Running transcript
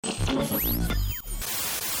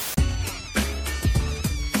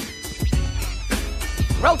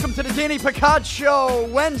Welcome to the Danny Picard Show,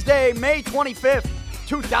 Wednesday, May 25th,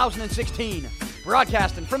 2016.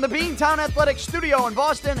 Broadcasting from the Beantown Athletics studio in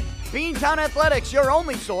Boston. Beantown Athletics, your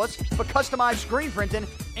only source for customized screen printing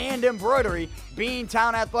and embroidery.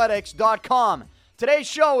 BeantownAthletics.com. Today's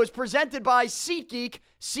show is presented by SeatGeek.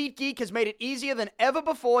 SeatGeek has made it easier than ever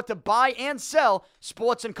before to buy and sell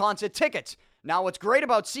sports and concert tickets. Now, what's great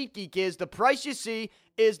about SeatGeek is the price you see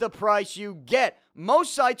is the price you get.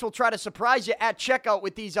 Most sites will try to surprise you at checkout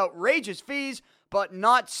with these outrageous fees, but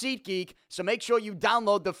not SeatGeek. So make sure you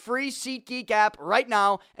download the free SeatGeek app right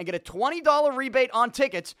now and get a $20 rebate on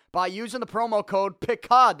tickets by using the promo code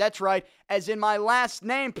PICARD. That's right, as in my last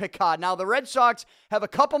name, Picard. Now, the Red Sox have a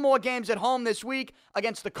couple more games at home this week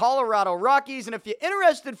against the Colorado Rockies, and if you're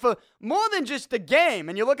interested for more than just the game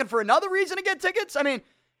and you're looking for another reason to get tickets, I mean,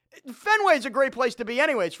 Fenway's a great place to be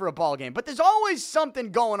anyways for a ball game, but there's always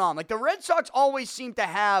something going on. Like, the Red Sox always seem to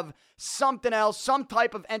have something else, some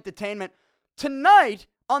type of entertainment. Tonight,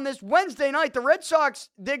 on this Wednesday night, the Red Sox,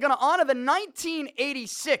 they're going to honor the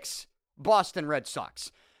 1986 Boston Red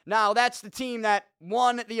Sox. Now, that's the team that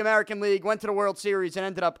won the American League, went to the World Series, and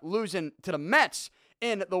ended up losing to the Mets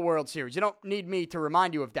in the World Series. You don't need me to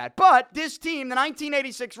remind you of that. But this team, the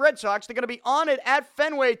 1986 Red Sox, they're going to be honored at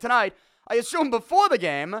Fenway tonight, I assume before the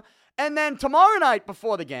game, and then tomorrow night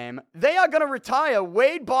before the game, they are going to retire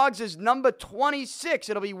Wade Boggs' number 26.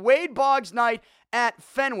 It'll be Wade Boggs night at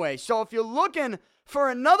Fenway. So if you're looking for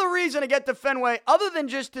another reason to get to Fenway other than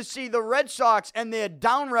just to see the Red Sox and their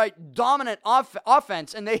downright dominant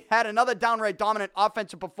offense, and they had another downright dominant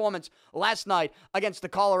offensive performance last night against the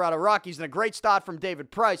Colorado Rockies, and a great start from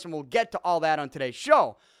David Price, and we'll get to all that on today's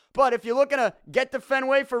show. But if you're looking to get to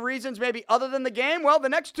Fenway for reasons maybe other than the game, well, the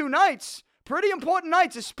next two nights, pretty important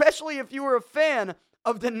nights, especially if you were a fan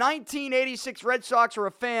of the 1986 Red Sox or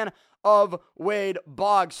a fan of Wade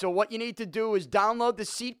Boggs. So what you need to do is download the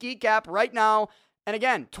SeatGeek app right now. And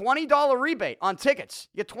again, $20 rebate on tickets.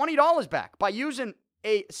 You get $20 back by using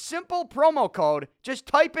a simple promo code. Just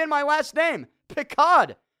type in my last name,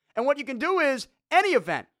 Picard. And what you can do is any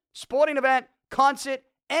event, sporting event, concert,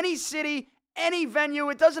 any city, any venue.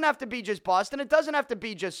 It doesn't have to be just Boston. It doesn't have to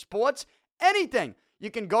be just sports. Anything.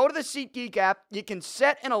 You can go to the SeatGeek app. You can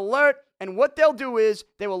set an alert. And what they'll do is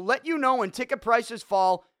they will let you know when ticket prices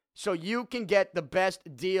fall so you can get the best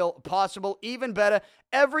deal possible. Even better,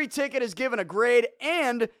 every ticket is given a grade,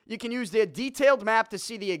 and you can use their detailed map to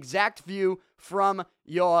see the exact view from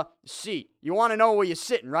your seat. You want to know where you're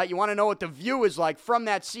sitting, right? You want to know what the view is like from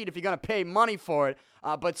that seat if you're going to pay money for it.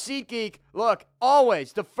 But SeatGeek, look,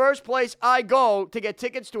 always the first place I go to get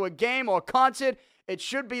tickets to a game or concert. It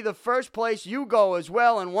should be the first place you go as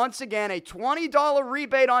well. And once again, a $20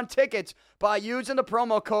 rebate on tickets by using the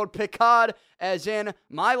promo code PICARD, as in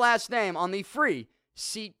my last name, on the free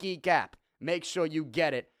SeatGeek app. Make sure you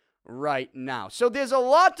get it right now. So there's a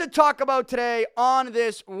lot to talk about today on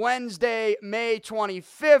this Wednesday, May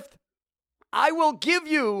 25th. I will give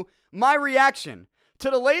you my reaction to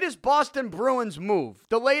the latest Boston Bruins move,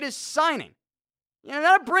 the latest signing. You know, they're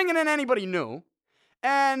not bringing in anybody new.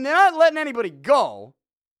 And they're not letting anybody go.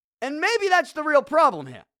 And maybe that's the real problem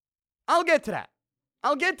here. I'll get to that.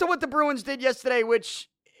 I'll get to what the Bruins did yesterday, which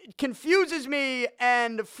confuses me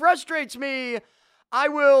and frustrates me. I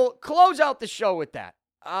will close out the show with that.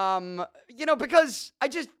 Because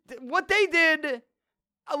what they did,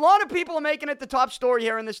 a lot of people are making it the top story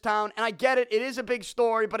here in this town, and I get it. It is a big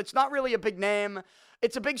story, but it's not really a big name.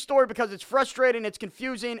 It's a big story because it's frustrating, it's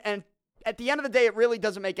confusing, and at the end of the day, it really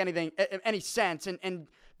doesn't make any sense and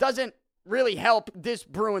doesn't really help this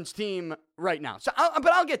Bruins team right now.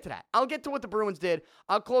 But I'll get to that. I'll get to what the Bruins did.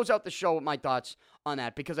 I'll close out the show with my thoughts on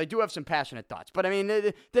that because I do have some passionate thoughts. But I mean,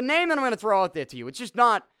 the name that I'm going to throw out there to you, it's just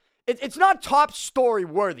not. It's not top story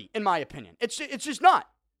worthy, in my opinion. It's just not.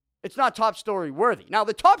 It's not top story worthy. Now,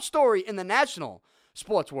 the top story in the national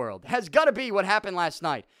sports world has got to be what happened last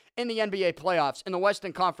night in the NBA playoffs in the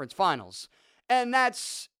Western Conference Finals, and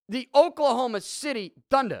that's the Oklahoma City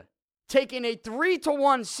Thunder taking a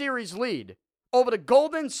 3-1 series lead over the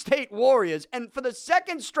Golden State Warriors, and for the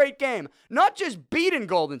second straight game, not just beating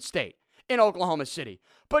Golden State in Oklahoma City,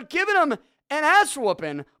 but giving them an ass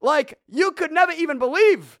whooping like you could never even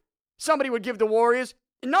believe somebody would give the Warriors,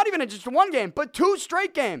 not even in just one game, but two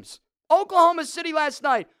straight games. Oklahoma City last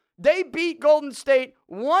night, they beat Golden State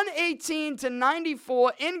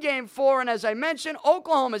 118-94 in Game 4, and as I mentioned,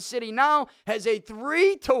 Oklahoma City now has a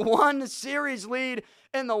 3-1 series lead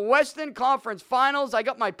in the Western Conference Finals. I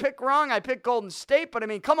got my pick wrong. I picked Golden State, but I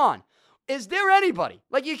mean, come on. Is there anybody?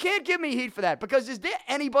 Like, you can't give me heat for that, because is there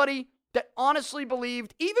anybody that honestly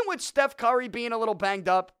believed, even with Steph Curry being a little banged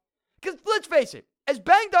up, because let's face it, as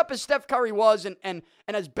banged up as Steph Curry was and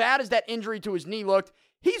as bad as that injury to his knee looked,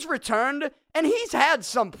 he's returned and he's had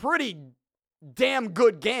some pretty damn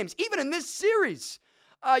good games, even in this series.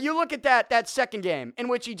 You look at that second game in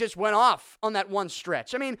which he just went off on that one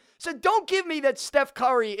stretch. I mean, so don't give me that Steph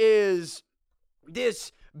Curry is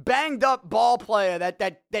this banged up ball player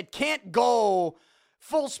that can't go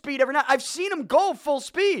full speed every night. I've seen him go full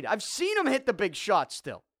speed. I've seen him hit the big shots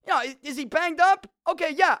still. You know, is he banged up?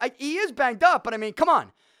 Okay, yeah, he is banged up, but I mean, come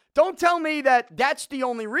on. Don't tell me that that's the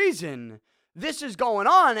only reason this is going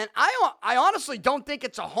on. And I honestly don't think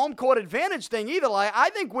it's a home court advantage thing either. Like, I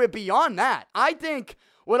think we're beyond that. I think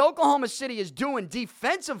what Oklahoma City is doing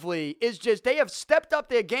defensively is just they have stepped up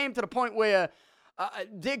their game to the point where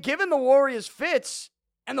they're giving the Warriors fits,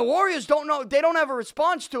 and the Warriors don't know, they don't have a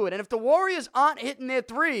response to it. And if the Warriors aren't hitting their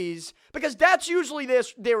threes, because that's usually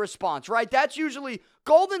their response, right? That's usually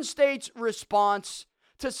Golden State's response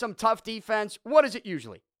to some tough defense. What is it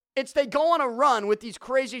usually? It's they go on a run with these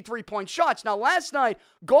crazy three-point shots. Now, last night,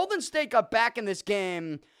 Golden State got back in this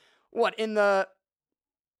game, in the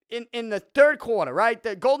third quarter, right?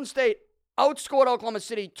 The Golden State outscored Oklahoma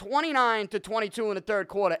City 29-22 in the third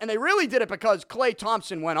quarter, and they really did it because Klay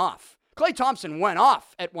Thompson went off. Klay Thompson went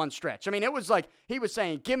off at one stretch. I mean, it was like he was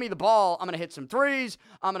saying, give me the ball, I'm going to hit some threes,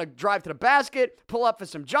 I'm going to drive to the basket, pull up for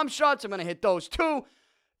some jump shots, I'm going to hit those too.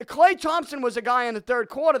 Klay Thompson was a guy in the third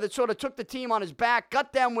quarter that sort of took the team on his back,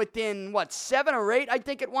 got them within, 7 or 8, I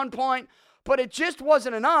think, at one point. But it just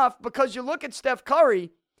wasn't enough because you look at Steph Curry,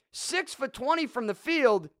 6 for 20 from the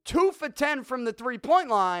field, 2 for 10 from the three-point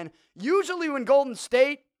line. Usually when Golden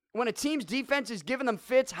State, when a team's defense is giving them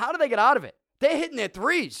fits, how do they get out of it? They're hitting their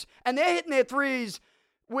threes, and they're hitting their threes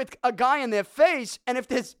with a guy in their face, and if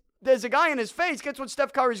there's a guy in his face, guess what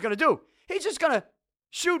Steph Curry's going to do? He's just going to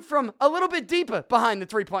shoot from a little bit deeper behind the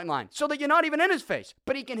three-point line so that you're not even in his face,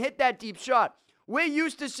 but he can hit that deep shot. We're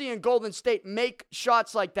used to seeing Golden State make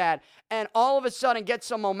shots like that and all of a sudden get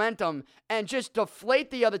some momentum and just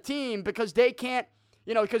deflate the other team because they can't,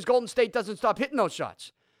 because Golden State doesn't stop hitting those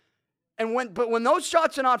shots. But when those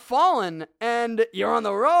shots are not falling and you're on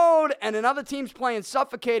the road and another team's playing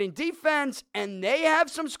suffocating defense and they have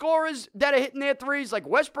some scorers that are hitting their threes, like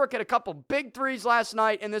Westbrook hit a couple big threes last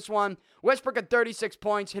night in this one. Westbrook had 36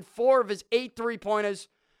 points, hit 4 of his 8 three-pointers.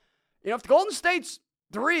 If the Golden State's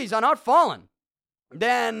threes are not falling,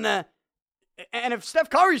 then, and if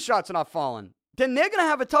Steph Curry's shots are not falling, then they're going to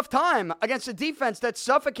have a tough time against a defense that's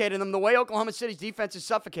suffocating them the way Oklahoma City's defense is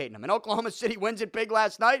suffocating them. And Oklahoma City wins it big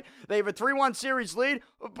last night. They have a 3-1 series lead.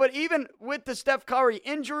 But even with the Steph Curry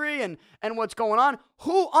injury and what's going on,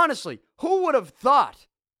 who would have thought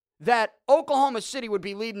that Oklahoma City would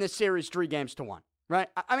be leading this series 3-1, right?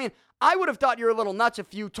 I mean, I would have thought you're a little nuts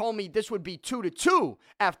if you told me this would be 2-2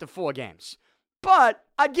 after 4 games. But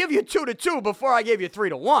I'd give you 2-2 before I gave you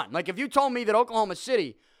 3-1. Like if you told me that Oklahoma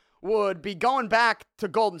City would be going back to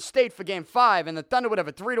Golden State for Game 5 and the Thunder would have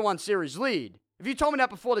a 3-1 series lead. If you told me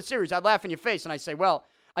that before the series, I'd laugh in your face and I'd say, well,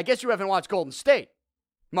 I guess you haven't watched Golden State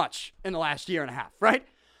much in the last year and a half, right?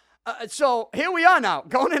 So here we are now,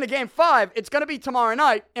 going into Game 5. It's going to be tomorrow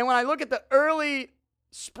night. And when I look at the early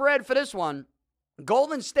spread for this one,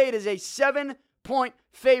 Golden State is a 7-point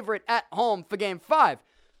favorite at home for Game 5.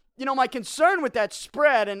 My concern with that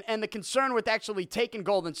spread and the concern with actually taking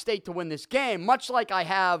Golden State to win this game, much like I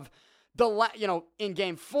have in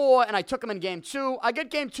Game 4 and I took them in Game 2. I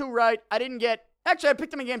get Game 2 right. I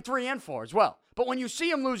picked them in Game 3 and 4 as well. But when you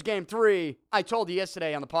see them lose Game 3, I told you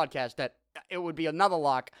yesterday on the podcast that it would be another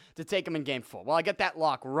lock to take them in Game 4. Well, I got that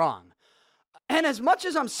lock wrong. And as much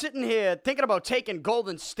as I'm sitting here thinking about taking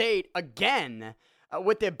Golden State again,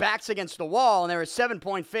 with their backs against the wall, and they're a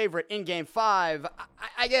 7-point favorite in Game 5,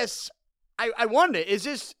 I guess I wonder, is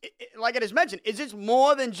this, like I just mentioned, is this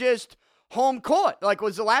more than just home court? Like,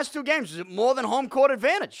 was the last 2 games, is it more than home court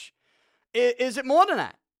advantage? Is it more than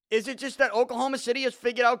that? Is it just that Oklahoma City has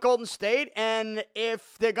figured out Golden State, and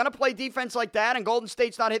if they're going to play defense like that and Golden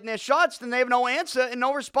State's not hitting their shots, then they have no answer and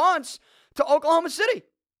no response to Oklahoma City?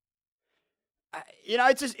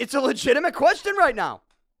 It's a legitimate question right now.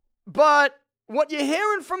 But what you're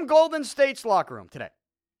hearing from Golden State's locker room today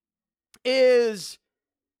is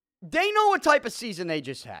they know what type of season they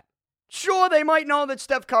just had. Sure, they might know that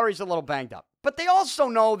Steph Curry's a little banged up, but they also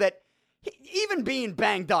know that even being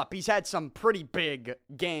banged up, he's had some pretty big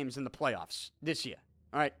games in the playoffs this year.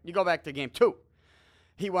 All right, you go back to Game 2.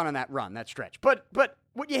 He went on that run, that stretch. But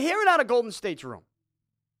what you're hearing out of Golden State's room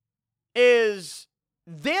is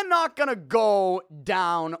they're not going to go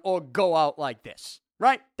down or go out like this.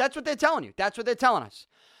 Right? That's what they're telling you. That's what they're telling us.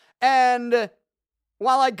 And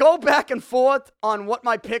while I go back and forth on what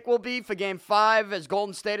my pick will be for Game 5 as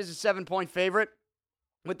Golden State is a 7-point favorite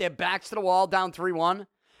with their backs to the wall down 3-1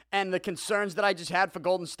 and the concerns that I just had for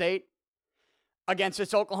Golden State against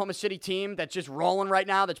this Oklahoma City team that's just rolling right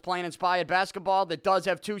now, that's playing inspired basketball, that does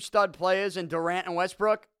have two stud players in Durant and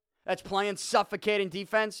Westbrook, that's playing suffocating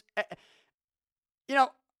defense.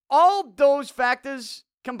 All those factors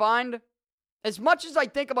combined, as much as I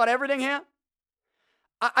think about everything here,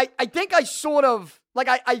 I think I sort of,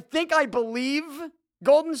 I think I believe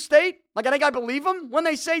Golden State. I think I believe them when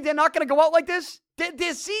they say they're not going to go out like this.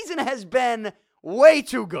 Their season has been way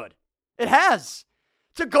too good. It has.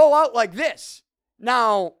 To go out like this.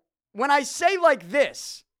 Now, when I say like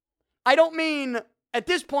this, I don't mean at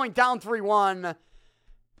this point down 3-1.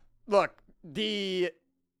 Look, the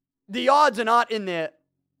odds are not in their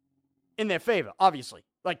favor, obviously.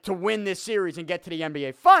 To win this series and get to the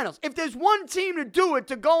NBA Finals. If there's one team to do it,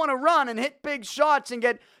 to go on a run and hit big shots and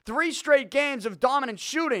get 3 straight games of dominant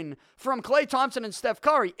shooting from Klay Thompson and Steph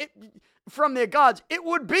Curry, from their gods, it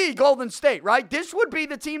would be Golden State, right? This would be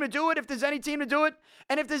the team to do it if there's any team to do it.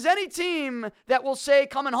 And if there's any team that will say,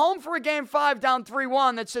 coming home for a Game 5 down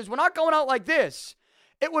 3-1, that says, we're not going out like this,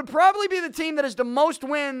 it would probably be the team that has the most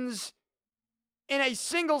wins in a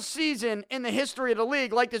single season in the history of the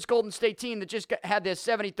league, like this Golden State team that just had their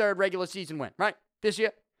 73rd regular season win, right? This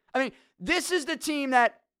year. I mean, this is the team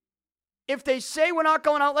that, if they say we're not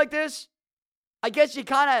going out like this, I guess you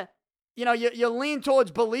kind of, you lean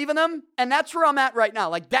towards believing them, and that's where I'm at right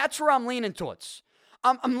now. That's where I'm leaning towards.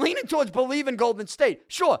 I'm leaning towards believing Golden State.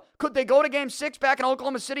 Sure, could they go to Game 6 back in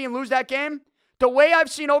Oklahoma City and lose that game? The way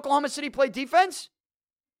I've seen Oklahoma City play defense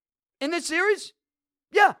in this series?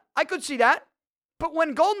 Yeah, I could see that. But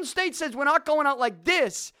when Golden State says we're not going out like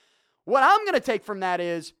this, what I'm going to take from that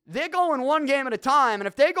is they're going one game at a time. And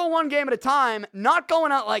if they go one game at a time, not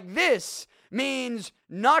going out like this means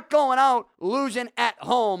not going out losing at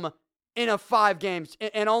home in a 5 games,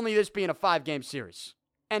 and only this being a 5-game series,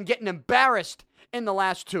 and getting embarrassed in the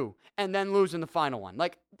last 2 and then losing the final one.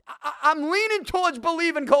 I'm leaning towards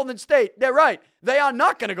believing Golden State. They're right. They are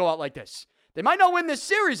not going to go out like this. They might not win this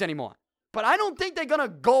series anymore. But I don't think they're going to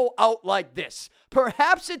go out like this.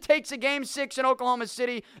 Perhaps it takes a Game 6 in Oklahoma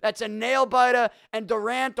City that's a nail-biter, and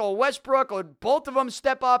Durant or Westbrook or both of them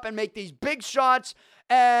step up and make these big shots,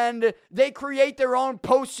 and they create their own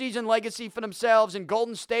postseason legacy for themselves. In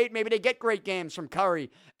Golden State, maybe they get great games from Curry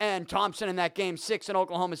and Thompson in that Game 6 in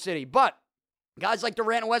Oklahoma City. But guys like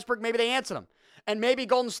Durant and Westbrook, maybe they answer them. And maybe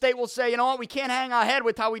Golden State will say, you know what, we can't hang our head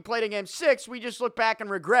with how we played in Game 6. We just look back and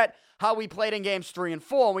regret how we played in Games 3 and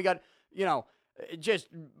 4. And we got, just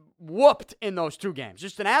whooped in those 2 games.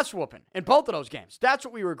 Just an ass whooping in both of those games. That's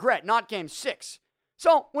what we regret, not Game 6.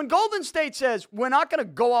 So when Golden State says we're not going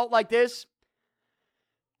to go out like this,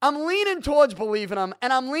 I'm leaning towards believing them,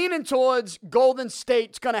 and I'm leaning towards Golden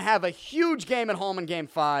State's going to have a huge game at home in Game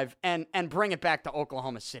 5 and bring it back to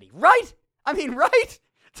Oklahoma City. Right? I mean, right?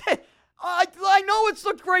 I know it's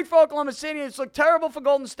looked great for Oklahoma City, and it's looked terrible for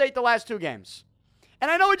Golden State the last 2 games.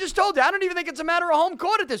 And I know I just told you, I don't even think it's a matter of home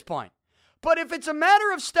court at this point. But if it's a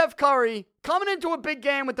matter of Steph Curry coming into a big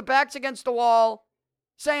game with the backs against the wall,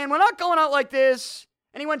 saying we're not going out like this,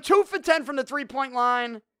 and he went 2 for 10 from the 3-point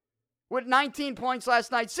line with 19 points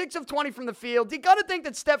last night, 6 of 20 from the field, you got to think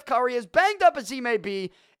that Steph Curry, as banged up as he may be,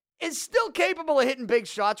 is still capable of hitting big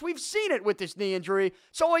shots. We've seen it with this knee injury.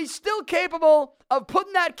 So he's still capable of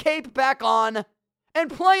putting that cape back on and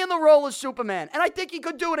playing the role of Superman. And I think he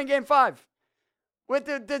could do it in Game 5 with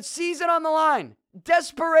the season on the line.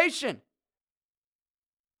 Desperation.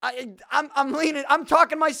 I'm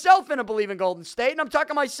talking myself into believing Golden State, and I'm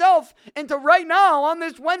talking myself into right now on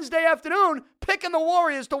this Wednesday afternoon picking the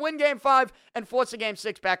Warriors to win Game 5 and force a Game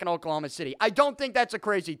 6 back in Oklahoma City. I don't think that's a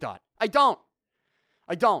crazy thought. I don't.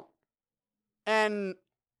 And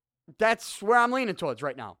that's where I'm leaning towards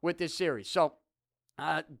right now with this series. So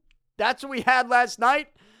that's what we had last night.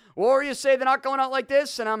 Warriors say they're not going out like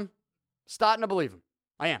this, and I'm starting to believe them.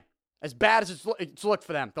 I am. As bad as it's looked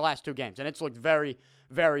for them the last 2 games, and it's looked very,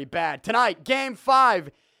 very bad. Tonight, Game 5,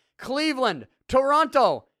 Cleveland,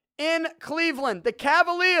 Toronto, in Cleveland. The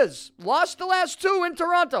Cavaliers lost the last 2 in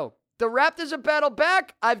Toronto. The Raptors have battled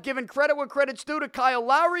back. I've given credit where credit's due to Kyle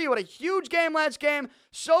Lowry, who had a huge game last game.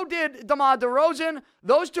 So did DeMar DeRozan.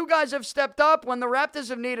 Those 2 guys have stepped up when the Raptors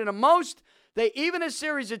have needed them most. They even a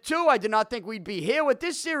series of 2. I did not think we'd be here with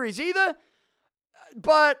this series either.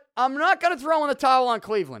 But I'm not going to throw in the towel on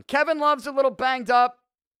Cleveland. Kevin Love's a little banged up.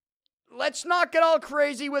 Let's not get all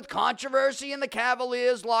crazy with controversy in the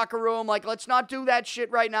Cavaliers locker room. Let's not do that shit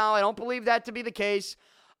right now. I don't believe that to be the case.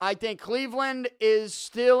 I think Cleveland is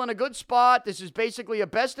still in a good spot. This is basically a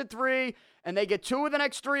best of 3. and they get 2 of the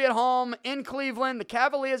next 3 at home in Cleveland. The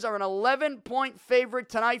Cavaliers are an 11-point favorite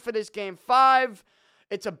tonight for this Game 5.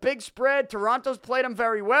 It's a big spread. Toronto's played them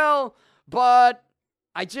very well, but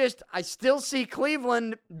I still see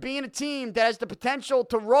Cleveland being a team that has the potential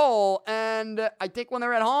to roll, and I think when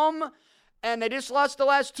they're at home and they just lost the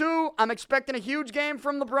last 2, I'm expecting a huge game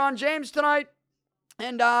from LeBron James tonight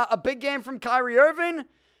and a big game from Kyrie Irving,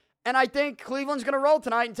 and I think Cleveland's going to roll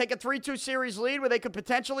tonight and take a 3-2 series lead where they could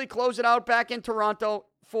potentially close it out back in Toronto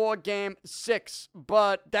for Game 6.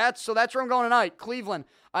 But that's where I'm going tonight. Cleveland,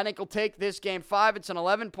 I think, will take this Game 5. It's an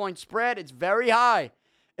 11-point spread. It's very high.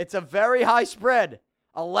 It's a very high spread.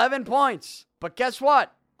 11 points. But guess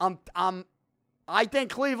what? I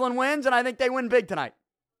think Cleveland wins, and I think they win big tonight.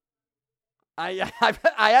 I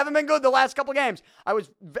haven't been good the last couple games.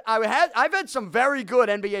 I've had some very good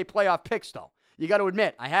NBA playoff picks, though. You got to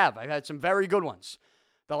admit, I've had some very good ones.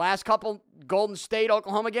 The last couple Golden State,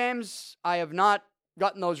 Oklahoma games, I have not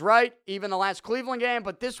gotten those right. Even the last Cleveland game,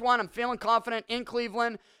 but this one, I'm feeling confident in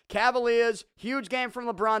Cleveland. Cavaliers, huge game from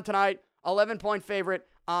LeBron tonight. 11-point favorite.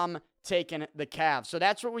 I'm taking the Cavs. So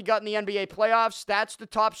that's what we got in the NBA playoffs. That's the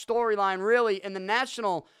top storyline, really, in the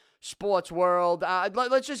national sports world.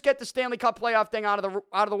 Let's just get the Stanley Cup playoff thing out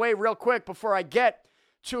of the way real quick before I get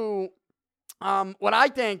to what I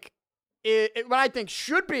think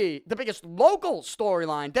should be the biggest local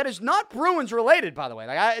storyline that is not Bruins related, by the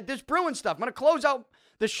way. This Bruins stuff, I'm going to close out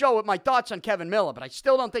the show with my thoughts on Kevan Miller, but I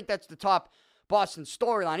still don't think that's the top Boston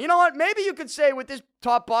storyline. You know what? Maybe you could say with this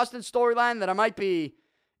top Boston storyline that I might be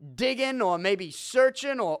digging or maybe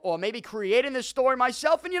searching or maybe creating this story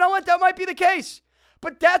myself, and you know what? That might be the case.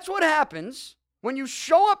 But that's what happens when you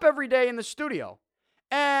show up every day in the studio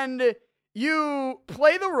and you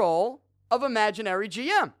play the role of imaginary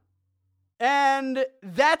GM. And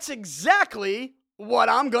that's exactly what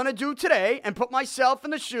I'm going to do today and put myself in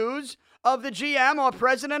the shoes of the GM or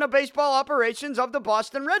president of baseball operations of the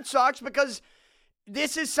Boston Red Sox, because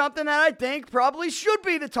this is something that I think probably should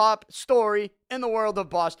be the top story in the world of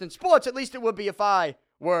Boston sports. At least it would be if I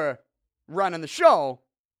were running the show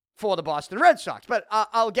for the Boston Red Sox. But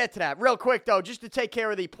I'll get to that real quick, though, just to take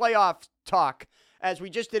care of the playoff talk, as we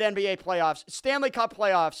just did NBA playoffs, Stanley Cup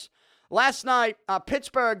playoffs. Last night,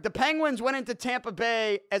 Pittsburgh, the Penguins went into Tampa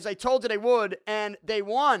Bay, as I told you they would, and they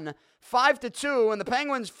won 5-2, and the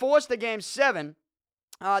Penguins forced a Game 7.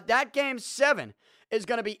 That Game 7 is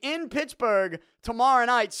going to be in Pittsburgh tomorrow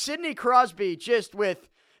night. Sidney Crosby just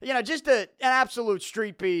an absolute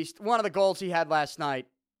street beast. One of the goals he had last night.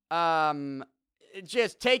 It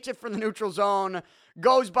just takes it from the neutral zone,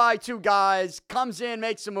 goes by 2 guys, comes in,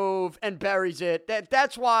 makes a move, and buries it.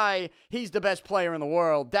 That's why he's the best player in the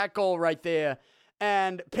world. That goal right there.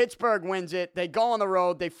 And Pittsburgh wins it. They go on the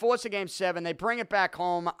road. They force a Game 7. They bring it back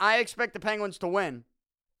home. I expect the Penguins to win.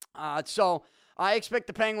 So I expect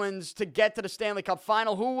the Penguins to get to the Stanley Cup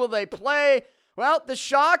final. Who will they play? Well, the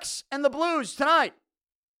Sharks and the Blues tonight.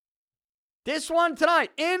 This one tonight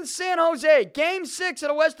in San Jose. Game 6 of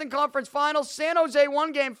the Western Conference Finals. San Jose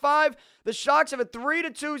won Game 5. The Sharks have a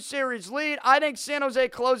 3-2 series lead. I think San Jose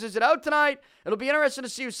closes it out tonight. It'll be interesting to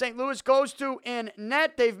see who St. Louis goes to in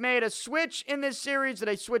net. They've made a switch in this series. Do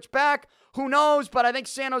they switch back? Who knows? But I think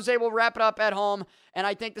San Jose will wrap it up at home. And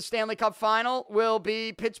I think the Stanley Cup final will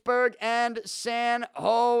be Pittsburgh and San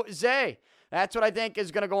Jose. That's what I think is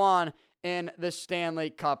going to go on in the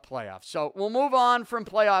Stanley Cup playoffs. So we'll move on from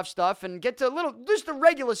playoff stuff and get to just a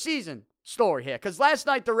regular season story here. Because last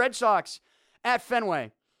night, the Red Sox at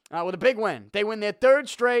Fenway with a big win. They win their 3rd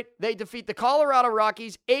straight. They defeat the Colorado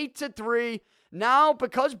Rockies 8-3. Now,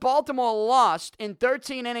 because Baltimore lost in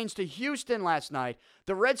 13 innings to Houston last night,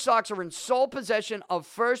 the Red Sox are in sole possession of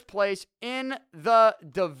first place in the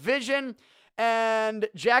division. And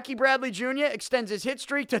Jackie Bradley Jr. extends his hit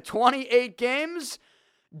streak to 28 games.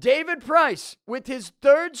 David Price with his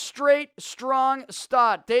 3rd straight strong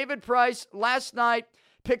start. David Price last night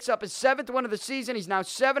picks up his 7th win of the season. He's now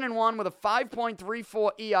 7-1 with a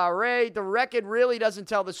 5.34 ERA. The record really doesn't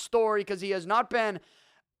tell the story because he has not been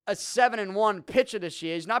a 7-1 pitcher this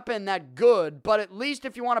year. He's not been that good, but at least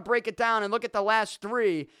if you want to break it down and look at the last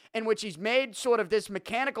 3 in which he's made sort of this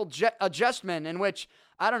mechanical adjustment in which,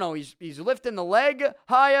 I don't know, he's lifting the leg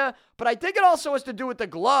higher, but I think it also has to do with the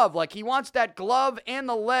glove. Like, he wants that glove and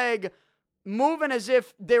the leg moving as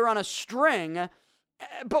if they're on a string.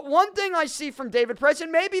 But one thing I see from David Price,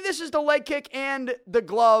 and maybe this is the leg kick and the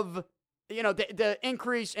glove, the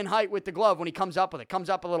increase in height with the glove when he comes up with it, comes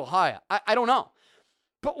up a little higher. I don't know.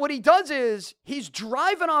 But what he does is he's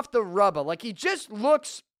driving off the rubber. Like, it just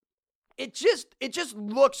looks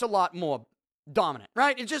a lot more dominant,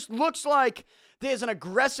 right? It just looks like there's an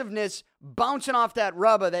aggressiveness bouncing off that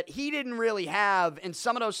rubber that he didn't really have in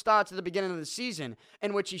some of those starts at the beginning of the season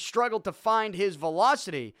in which he struggled to find his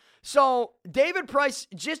velocity. So David Price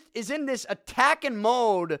just is in this attacking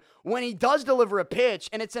mode when he does deliver a pitch,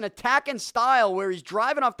 and it's an attacking style where he's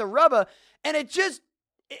driving off the rubber, and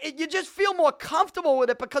you just feel more comfortable with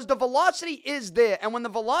it because the velocity is there. And when the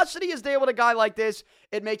velocity is there with a guy like this,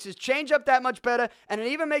 it makes his changeup that much better, and it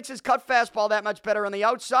even makes his cut fastball that much better on the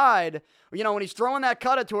outside, when he's throwing that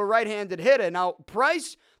cutter to a right-handed hitter. Now,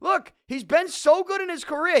 Price, look, he's been so good in his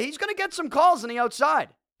career. He's going to get some calls on the outside.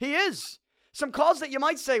 He is. Some calls that you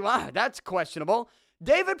might say, wow, that's questionable.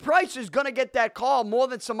 David Price is going to get that call more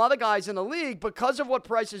than some other guys in the league because of what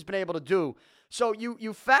Price has been able to do. So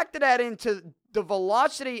you factor that into the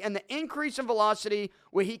velocity and the increase in velocity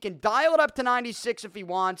where he can dial it up to 96 if he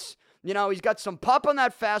wants. He's got some pop on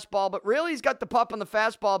that fastball, but really he's got the pop on the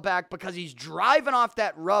fastball back because he's driving off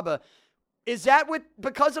that rubber. Is that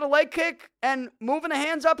because of the leg kick and moving the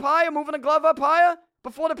hands up higher, moving the glove up higher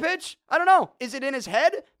before the pitch? I don't know. Is it in his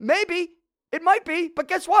head? Maybe. It might be. But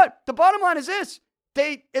guess what? The bottom line is this.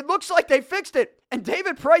 It looks like they fixed it. And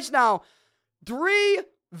David Price now, 3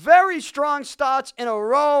 very strong starts in a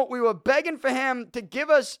row. We were begging for him to give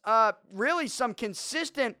us really some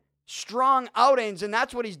consistent, strong outings, and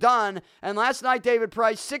that's what he's done. And last night, David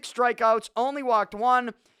Price, 6 strikeouts, only walked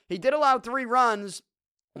 1. He did allow 3 runs,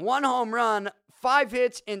 1 home run, 5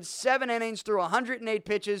 hits in 7 innings through 108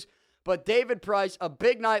 pitches. But David Price, a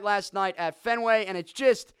big night last night at Fenway, and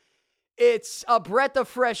it's a breath of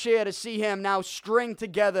fresh air to see him now string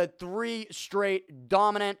together 3 straight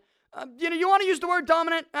dominant. You want to use the word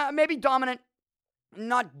dominant? Maybe dominant.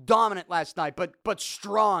 Not dominant last night, but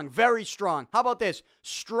strong, very strong. How about this?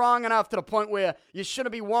 Strong enough to the point where you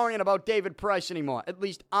shouldn't be worrying about David Price anymore. At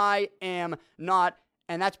least I am not,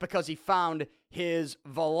 and that's because he found his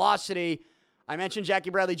velocity. I mentioned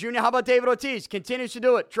Jackie Bradley Jr. How about David Ortiz? Continues to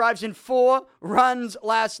do it. Drives in 4 runs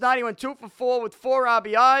last night. He went 2 for 4 with 4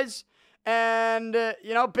 RBIs. And,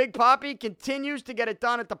 Big Papi continues to get it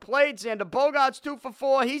done at the plate. Xander Bogaerts 2 for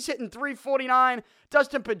 4. He's hitting .349.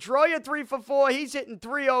 Dustin Pedroia 3 for 4. He's hitting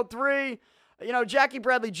 .303. Jackie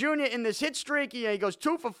Bradley Jr. in this hit streak. He goes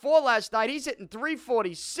 2 for 4 last night. He's hitting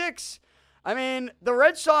 .346. I mean, the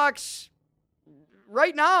Red Sox,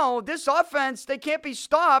 right now, this offense, they can't be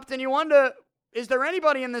stopped. And you wonder, is there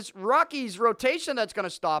anybody in this Rockies rotation that's going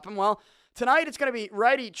to stop him? Well, tonight it's going to be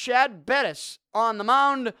righty Chad Bettis on the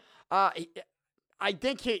mound. I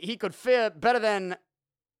think he could fare better than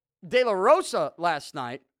De La Rosa last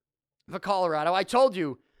night for Colorado. I told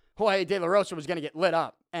you Jorge De La Rosa was going to get lit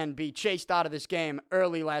up and be chased out of this game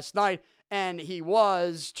early last night, and he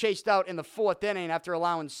was chased out in the 4th inning after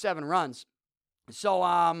allowing 7 runs. So,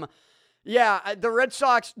 the Red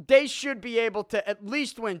Sox, they should be able to at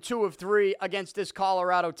least win 2 of 3 against this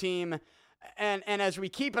Colorado team. And as we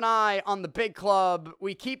keep an eye on the big club,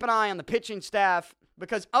 we keep an eye on the pitching staff,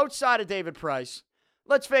 because outside of David Price,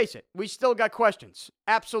 let's face it, we still got questions.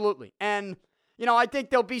 Absolutely. And, I think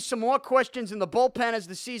there'll be some more questions in the bullpen as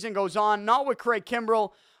the season goes on. Not with Craig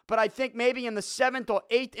Kimbrell, but I think maybe in the 7th or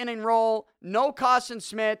 8th inning role, no Carson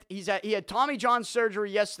Smith. He had Tommy John surgery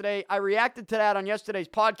yesterday. I reacted to that on yesterday's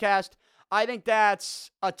podcast. I think that's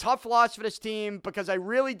a tough loss for this team because I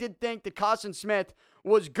really did think that Carson Smith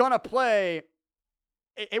was going to play.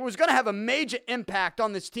 It was going to have a major impact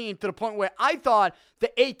on this team to the point where I thought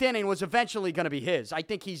the 8th inning was eventually going to be his. I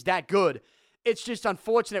think he's that good. It's just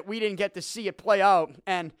unfortunate we didn't get to see it play out,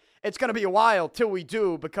 and it's going to be a while till we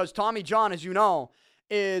do because Tommy John, as you know,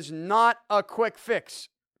 is not a quick fix.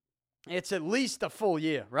 It's at least a full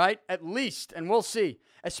year, right? At least, and we'll see.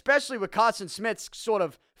 Especially with Carson Smith's sort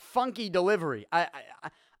of funky delivery.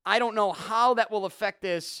 I don't know how that will affect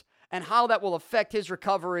this and how that will affect his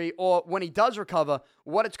recovery, or when he does recover,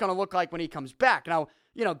 what it's going to look like when he comes back. Now,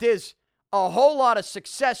 there's a whole lot of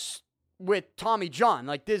success with Tommy John.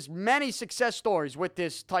 Like, there's many success stories with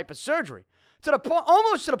this type of surgery.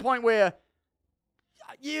 Almost to the point where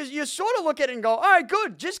you sort of look at it and go, all right,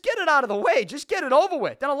 good, just get it out of the way. Just get it over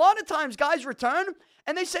with. And a lot of times guys return,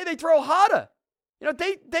 and they say they throw harder.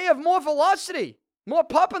 They have more velocity, more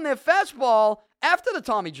pop in their fastball after the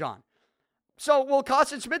Tommy John. So will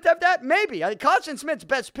Carson Smith have that? Maybe. Carson Smith's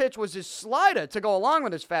best pitch was his slider to go along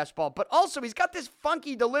with his fastball. But also, he's got this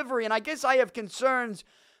funky delivery, and I guess I have concerns.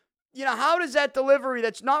 How does that delivery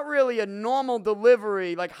that's not really a normal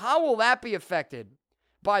delivery, how will that be affected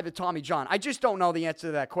by the Tommy John? I just don't know the answer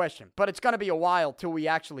to that question. But it's going to be a while till we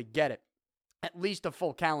actually get it. At least a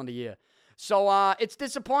full calendar year. So it's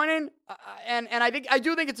disappointing, and I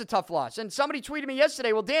do think it's a tough loss. And somebody tweeted me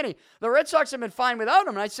yesterday, well, Danny, the Red Sox have been fine without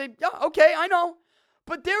him. And I say, yeah, okay, I know.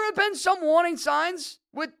 But there have been some warning signs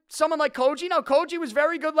with someone like Koji. Now, Koji was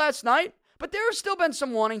very good last night, but there have still been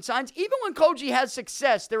some warning signs. Even when Koji has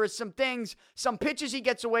success, there are some things, some pitches he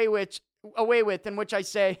gets away with in which I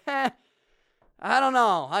say, I don't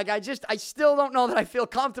know. Like, I still don't know that I feel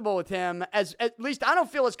comfortable with him. At least I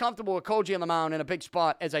don't feel as comfortable with Koji on the mound in a big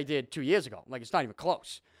spot as I did 2 years ago. Like, it's not even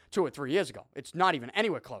close. 2 or 3 years ago. It's not even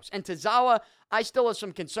anywhere close. And Tozawa, I still have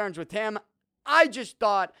some concerns with him. I just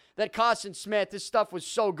thought that Carson Smith, his stuff was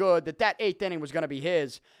so good that 8th inning was going to be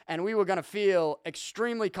his, and we were going to feel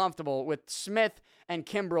extremely comfortable with Smith and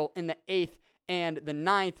Kimbrel in the 8th and the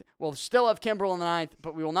 9th. We'll still have Kimbrel in the 9th,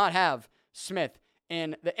 but we will not have Smith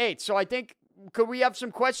in the 8th. So I think, could we have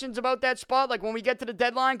some questions about that spot? Like, when we get to the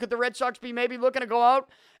deadline, could the Red Sox be maybe looking to go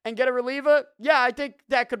out and get a reliever? Yeah, I think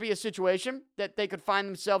that could be a situation that they could find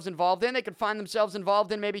themselves involved in. They could find themselves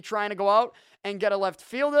involved in maybe trying to go out and get a left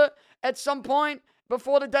fielder at some point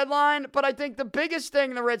before the deadline. But I think the biggest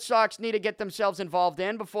thing the Red Sox need to get themselves involved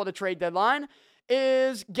in before the trade deadline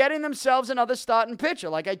is getting themselves another starting pitcher.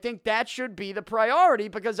 Like, I think that should be the priority,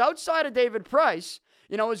 because outside of David Price,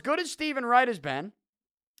 as good as Steven Wright has been,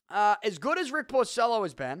 as good as Rick Porcello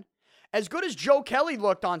has been, as good as Joe Kelly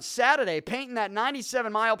looked on Saturday, painting that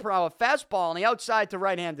 97-mile-per-hour fastball on the outside to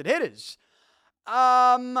right-handed hitters,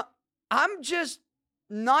 I'm just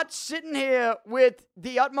not sitting here with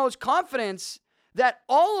the utmost confidence that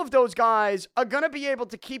all of those guys are going to be able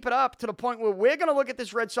to keep it up to the point where we're going to look at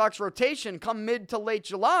this Red Sox rotation come mid to late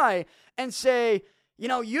July and say, you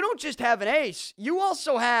don't just have an ace, you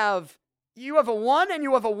also have a 1 and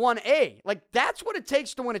you have a 1A. Like, that's what it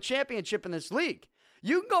takes to win a championship in this league.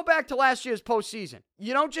 You can go back to last year's postseason.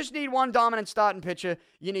 You don't just need one dominant starting pitcher,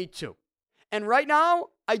 you need 2. And right now,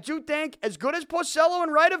 I do think, as good as Porcello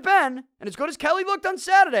and Wright have been, and as good as Kelly looked on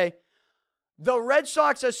Saturday, the Red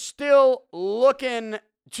Sox are still looking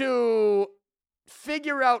to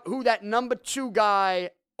figure out who that number 2 guy,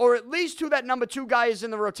 or at least who that number 2 guy is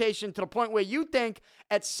in the rotation, to the point where you think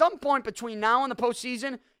at some point between now and the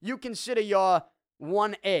postseason, you consider your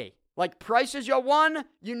 1A. Like, Price is your 1,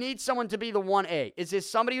 you need someone to be the 1A. Is this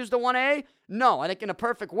somebody who's the 1A? No. I think in a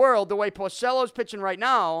perfect world, the way Porcello's pitching right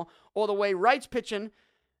now, or the way Wright's pitching,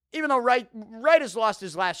 even though Wright has lost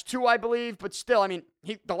his last 2, I believe, but still, I mean,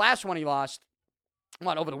 the last one he lost,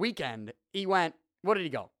 over the weekend, he went, what did he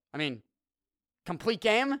go? I mean, complete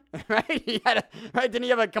game, right? Didn't he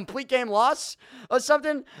have a complete game loss or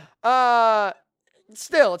something?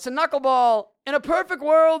 Still, it's a knuckleball. In a perfect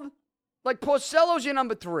world, like, Porcello's your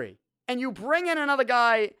number 3, and you bring in another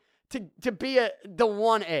guy to be the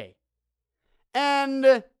 1A.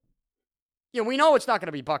 And, we know it's not going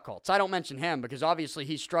to be Buchholz. I don't mention him because obviously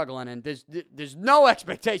he's struggling, and there's no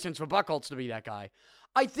expectations for Buchholz to be that guy.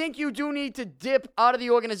 I think you do need to dip out of the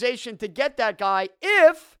organization to get that guy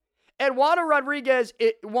if Eduardo Rodriguez,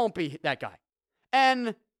 it won't be that guy.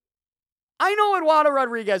 And I know Eduardo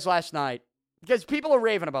Rodriguez last night, because people are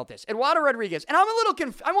raving about this. Eduardo Rodriguez, and I'm a little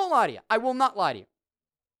confused. I won't lie to you. I will not lie to you.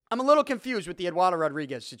 I'm a little confused with the Eduardo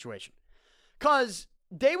Rodriguez situation. Because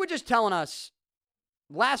they were just telling us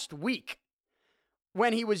last week,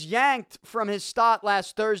 when he was yanked from his start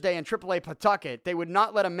last Thursday in AAA Pawtucket, they would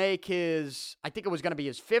not let him make I think it was going to be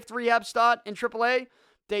his 5th rehab start in AAA.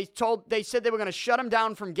 They said they were going to shut him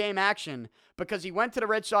down from game action because he went to the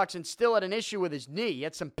Red Sox and still had an issue with his knee. He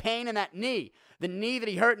had some pain in that knee, the knee that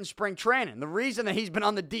he hurt in spring training. The reason that he's been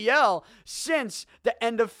on the DL since the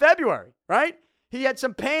end of February, right? He had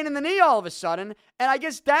some pain in the knee all of a sudden, and I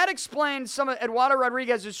guess that explains some of Eduardo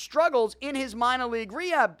Rodriguez's struggles in his minor league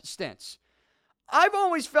rehab stints. I've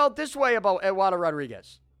always felt this way about Eduardo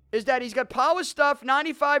Rodriguez, is that he's got power stuff,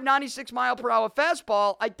 95, 96-mile-per-hour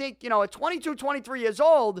fastball. I think, at 22, 23 years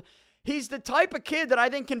old, he's the type of kid that I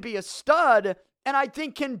think can be a stud, and I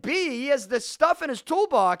think he has the stuff in his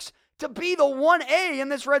toolbox to be the 1A in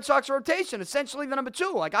this Red Sox rotation, essentially the number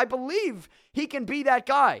 2. Like, I believe he can be that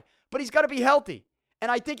guy, but he's got to be healthy.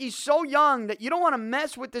 And I think he's so young that you don't want to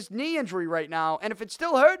mess with this knee injury right now, and if it's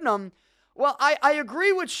still hurting him, well, I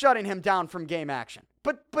agree with shutting him down from game action.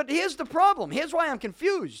 But here's the problem. Here's why I'm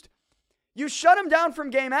confused. You shut him down from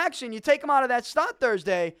game action, you take him out of that start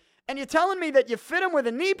Thursday, and you're telling me that you fit him with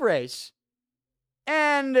a knee brace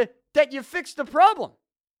and that you fixed the problem.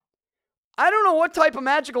 I don't know what type of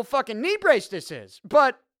magical fucking knee brace this is,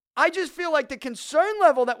 but I just feel like the concern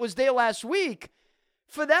level that was there last week,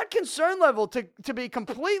 for that concern level to be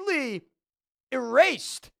completely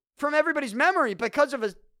erased from everybody's memory because of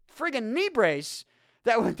a friggin' knee brace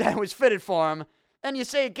that was fitted for him, and you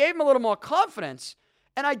say it gave him a little more confidence,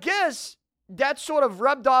 and I guess that sort of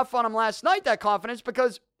rubbed off on him last night, that confidence,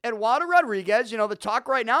 because Eduardo Rodriguez, the talk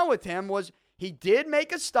right now with him was he did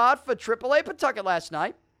make a start for AAA Pawtucket last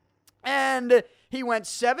night, and he went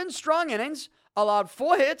 7 strong innings, allowed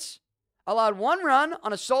 4 hits, allowed 1 run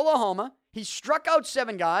on a solo homer. He struck out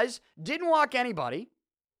 7 guys, didn't walk anybody,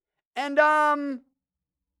 and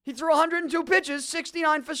he threw 102 pitches,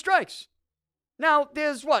 69 for strikes. Now,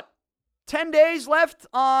 there's 10 days left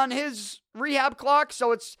on his rehab clock,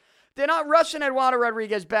 so they're not rushing Eduardo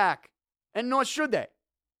Rodriguez back, and nor should they.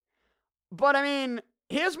 But, I mean,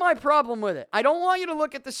 here's my problem with it. I don't want you to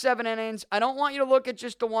look at the 7 innings. I don't want you to look at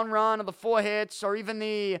just the 1 run or the 4 hits or even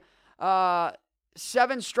the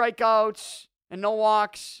 7 strikeouts and no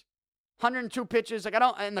walks, 102 pitches.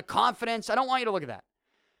 And the confidence. I don't want you to look at that.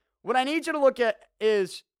 What I need you to look at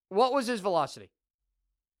is, what was his velocity?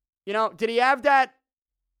 Did he have that?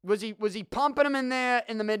 Was he pumping him in there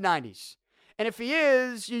in the mid-90s? And if he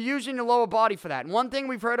is, you're using your lower body for that. And one thing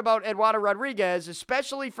we've heard about Eduardo Rodriguez,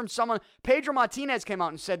 especially from someone, Pedro Martinez came out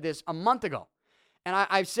and said this a month ago. And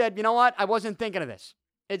I've said, you know what? I wasn't thinking of this.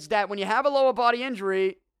 It's that when you have a lower body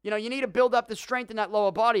injury, you need to build up the strength in that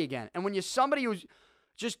lower body again. And when you're somebody who's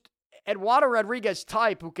just Eduardo Rodriguez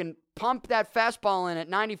type who can pump that fastball in at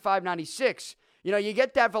 95, 96, you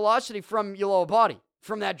get that velocity from your lower body,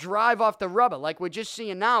 from that drive off the rubber, like we're just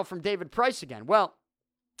seeing now from David Price again. Well,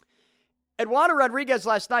 Eduardo Rodriguez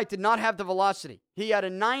last night did not have the velocity. He had a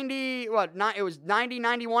 90, it was 90,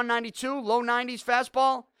 91, 92, low 90s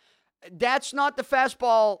fastball. That's not the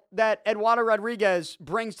fastball that Eduardo Rodriguez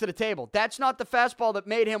brings to the table. That's not the fastball that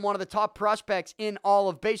made him one of the top prospects in all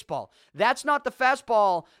of baseball. That's not the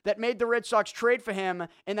fastball that made the Red Sox trade for him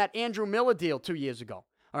in that Andrew Miller deal 2 years ago.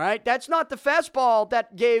 All right? That's not the fastball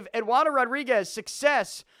that gave Eduardo Rodriguez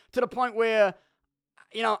success to the point where,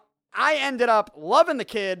 I ended up loving the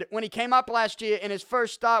kid when he came up last year in his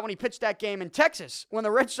first start when he pitched that game in Texas, when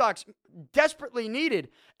the Red Sox desperately needed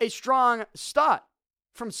a strong start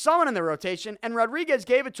from someone in the rotation, and Rodriguez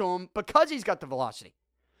gave it to him because he's got the velocity.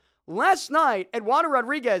 Last night, Eduardo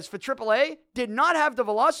Rodriguez for AAA did not have the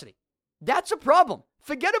velocity. That's a problem.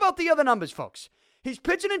 Forget about the other numbers, folks. He's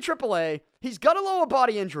pitching in AAA. He's got a lower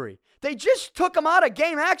body injury. They just took him out of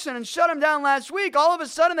game action and shut him down last week. All of a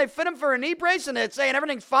sudden, they fit him for a knee brace, and they're saying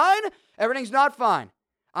everything's fine? Everything's not fine.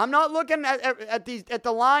 I'm not looking at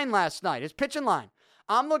the line last night, his pitching line.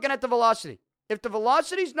 I'm looking at the velocity. If the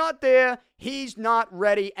velocity's not there, he's not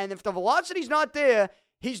ready. And if the velocity's not there,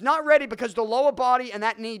 he's not ready because the lower body and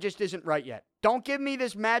that knee just isn't right yet. Don't give me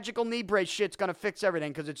this magical knee brace shit's going to fix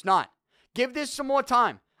everything, because it's not. Give this some more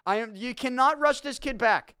time. You cannot rush this kid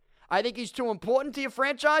back. I think he's too important to your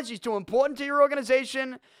franchise. He's too important to your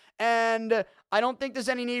organization. And I don't think there's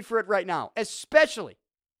any need for it right now.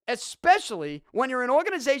 Especially when you're an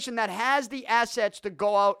organization that has the assets to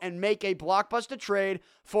go out and make a blockbuster trade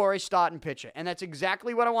for a starting pitcher. And that's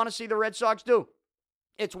exactly what I want to see the Red Sox do.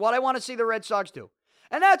 It's what I want to see the Red Sox do.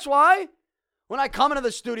 And that's why when I come into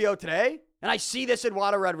the studio today and I see this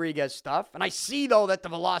Eduardo Rodriguez stuff, and I see, though, that the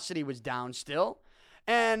velocity was down still,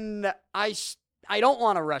 and I don't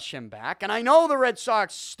want to rush him back. And I know the Red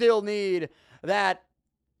Sox still need that,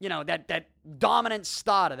 that dominant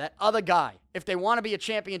starter, that other guy, if they want to be a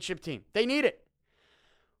championship team. They need it.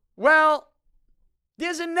 Well,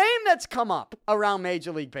 there's a name that's come up around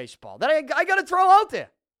Major League Baseball that I got to throw out there.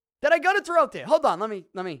 Hold on, let me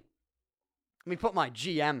put my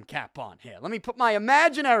GM cap on here. Let me put my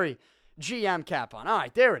imaginary GM cap on. All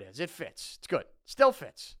right, there it is. It fits. It's good. Still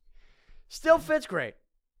fits. Still fits great.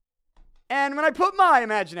 And when I put my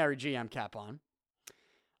imaginary GM cap on,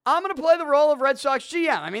 I'm going to play the role of Red Sox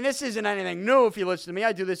GM. I mean, this isn't anything new if you listen to me.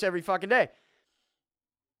 I do this every fucking day.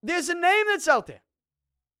 There's a name that's out there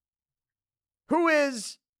who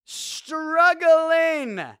is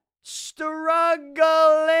struggling,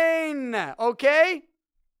 okay?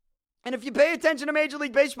 And if you pay attention to Major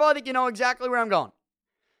League Baseball, I think you know exactly where I'm going.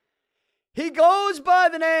 He goes by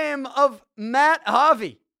the name of Matt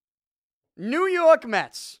Harvey, New York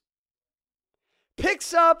Mets.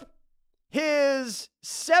 Picks up his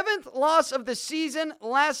 7th loss of the season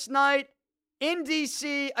last night in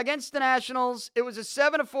D.C. against the Nationals. It was a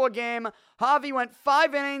 7-4 game. Harvey went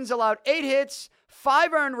 5 innings, allowed 8 hits,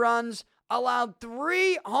 5 earned runs, allowed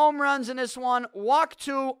 3 home runs in this one, walked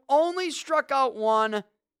 2, only struck out 1,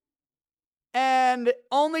 and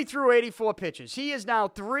only threw 84 pitches. He is now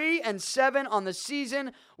 3-7 on the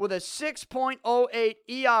season with a 6.08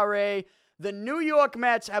 ERA. The New York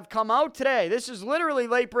Mets have come out today. This is literally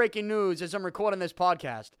late-breaking news as I'm recording this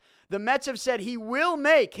podcast. The Mets have said he will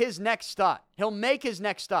make his next start. He'll make his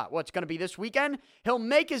next start. What's going to be this weekend? He'll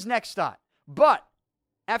make his next start. But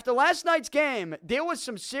after last night's game, there was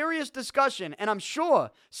some serious discussion, and I'm sure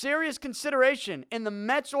serious consideration in the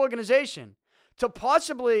Mets organization to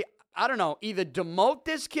possibly, I don't know, either demote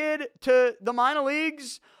this kid to the minor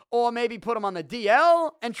leagues or maybe put him on the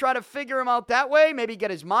DL and try to figure him out that way, maybe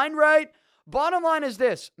get his mind right. Bottom line is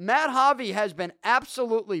this, Matt Harvey has been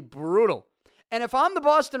absolutely brutal. And if I'm the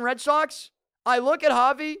Boston Red Sox, I look at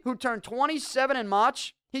Harvey, who turned 27 in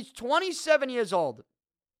March. He's 27 years old.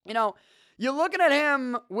 You know, you're looking at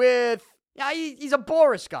him with, he's a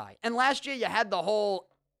Boris guy. And last year you had the whole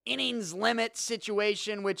innings limit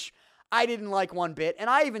situation, which I didn't like one bit. And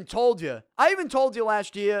I even told you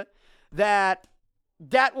last year that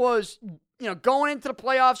was, going into the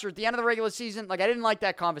playoffs or at the end of the regular season, I didn't like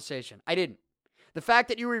that conversation. I didn't. The fact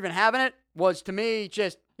that you were even having it was, to me,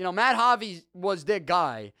 just, Matt Harvey was their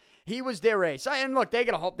guy. He was their ace. And look, they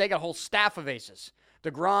got a whole staff of aces.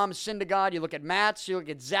 DeGrom, Syndergaard, you look at Matz, you look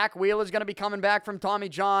at Zach Wheeler's going to be coming back from Tommy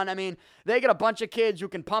John. I mean, they got a bunch of kids who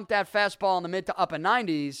can pump that fastball in the mid to upper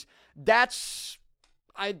 90s. That's,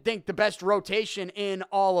 I think, the best rotation in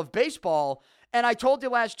all of baseball. And I told you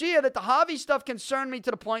last year that the Harvey stuff concerned me to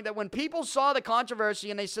the point that when people saw the controversy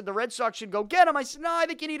and they said the Red Sox should go get him, I said, no, I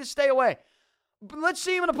think you need to stay away. But let's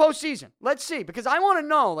see him in the postseason. Let's see. Because I want to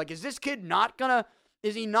know, is this kid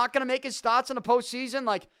is he not going to make his starts in the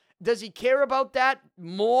postseason? Does he care about that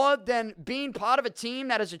more than being part of a team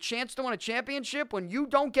that has a chance to win a championship when you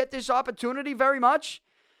don't get this opportunity very much?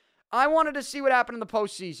 I wanted to see what happened in the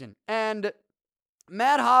postseason. And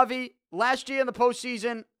Matt Harvey, last year in the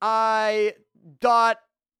postseason, I thought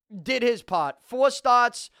did his part. 4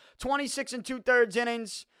 starts, 26 and 2/3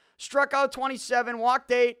 innings, struck out 27,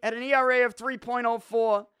 walked 8, had an ERA of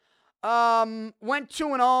 3.04, went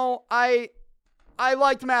 2-0. I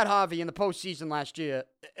liked Matt Harvey in the postseason last year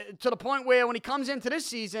to the point where when he comes into this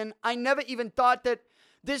season, I never even thought that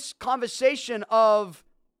this conversation of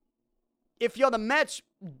if you're the Mets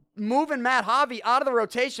moving Matt Harvey out of the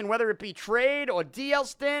rotation, whether it be trade or DL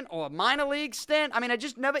stint or minor league stint, I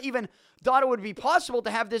just never even thought it would be possible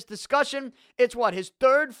to have this discussion. It's his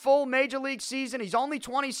 3rd full major league season. He's only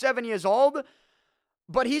 27 years old,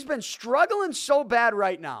 but he's been struggling so bad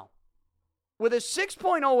right now. With a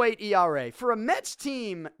 6.08 ERA for a Mets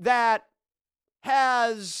team that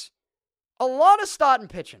has a lot of starting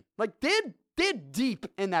pitching. They're deep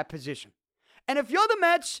in that position. And if you're the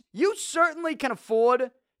Mets, you certainly can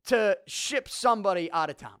afford to ship somebody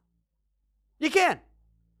out of town. You can.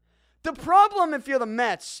 The problem if you're the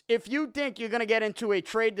Mets, if you think you're going to get into a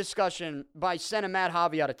trade discussion by sending Matt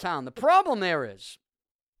Harvey out of town, the problem there is,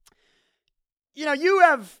 you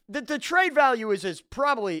have the trade value is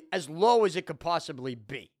probably as low as it could possibly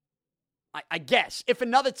be. I guess if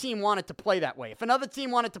another team wanted to play that way, if another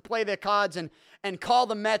team wanted to play their cards and call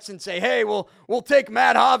the Mets and say, hey, we'll take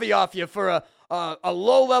Matt Harvey off you for a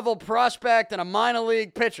low-level prospect and a minor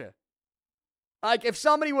league pitcher. If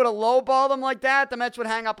somebody would have lowballed them like that, the Mets would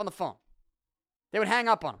hang up on the phone. They would hang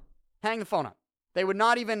up on them. Hang the phone up. They would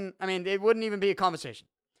not even, it wouldn't even be a conversation.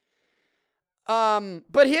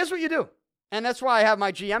 But here's what you do. And that's why I have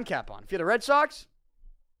my GM cap on. If you're the Red Sox,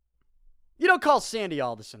 you don't call Sandy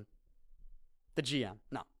Alderson the GM.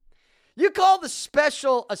 No. You call the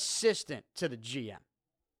special assistant to the GM.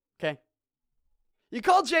 Okay? You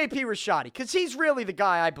call JP Rashadi, because he's really the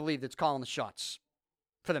guy I believe that's calling the shots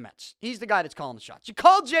for the Mets. He's the guy that's calling the shots. You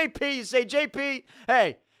call JP, you say, JP,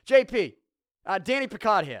 hey, JP, Danny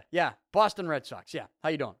Picard here. Yeah, Boston Red Sox. Yeah, how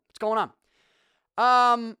you doing? What's going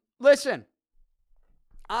on? Listen.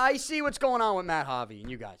 I see what's going on with Matt Harvey and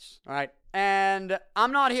you guys, all right? And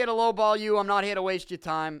I'm not here to lowball you. I'm not here to waste your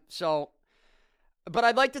time. But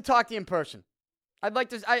I'd like to talk to you in person. I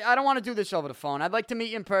don't want to do this over the phone. I'd like to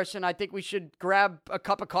meet you in person. I think we should grab a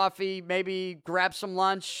cup of coffee, maybe grab some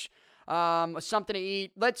lunch, something to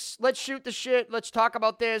eat. Let's shoot the shit. Let's talk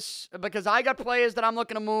about this because I got players that I'm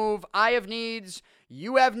looking to move. I have needs.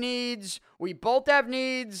 You have needs. We both have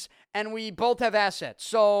needs, and we both have assets.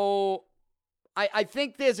 So I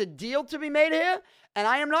think there's a deal to be made here, and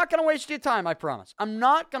I am not going to waste your time, I promise. I'm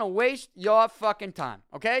not going to waste your fucking time,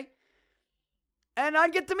 okay? And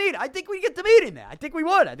I'd get to meet. I think we'd get the meeting there. I think we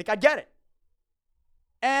would. I think I'd get it.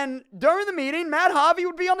 And during the meeting, Matt Harvey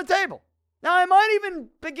would be on the table. Now, I might even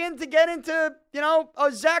begin to get into,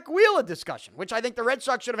 a Zach Wheeler discussion, which I think the Red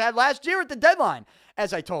Sox should have had last year at the deadline,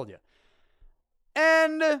 as I told you.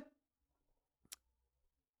 And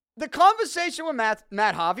the conversation with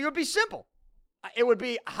Matt Harvey would be simple. It would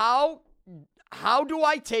be, how do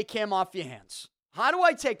I take him off your hands? How do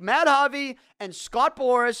I take Matt Harvey and Scott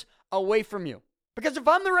Boras away from you? Because if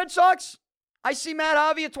I'm the Red Sox, I see Matt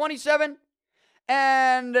Harvey at 27,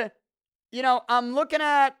 and, I'm looking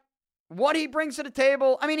at what he brings to the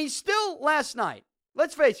table. He's still, last night,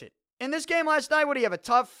 let's face it, in this game last night, what do you have, a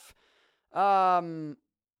tough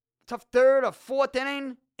third or fourth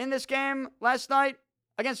inning in this game last night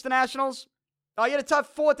against the Nationals? Oh, he had a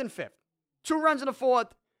tough 4th and 5th. 2 runs in the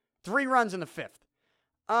 4th, 3 runs in the 5th.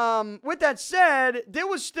 With that said, there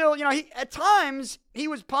was still, at times he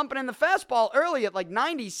was pumping in the fastball early at like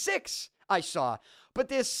 96, I saw. But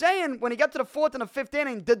they're saying when he got to the 4th and the 5th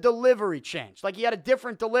inning, the delivery changed. Like he had a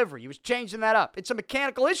different delivery. He was changing that up. It's a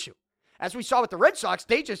mechanical issue. As we saw with the Red Sox,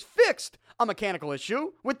 they just fixed a mechanical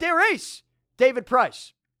issue with their ace, David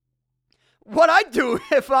Price. What I'd do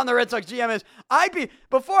if I'm the Red Sox GM is,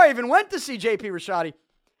 before I even went to see JP Rashadi,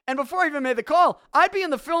 and before I even made the call, I'd be in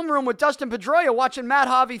the film room with Dustin Pedroia watching Matt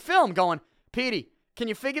Harvey film going, Petey, can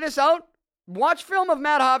you figure this out? Watch film of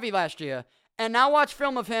Matt Harvey last year, and now watch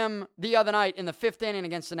film of him the other night in the 5th inning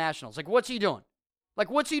against the Nationals. Like, what's he doing?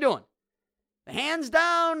 The hands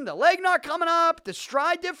down, the leg not coming up, the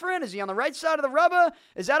stride different. Is he on the right side of the rubber?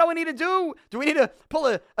 Is that all we need to do? Do we need to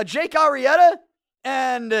pull a Jake Arrieta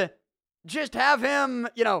and just have him,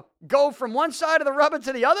 go from one side of the rubber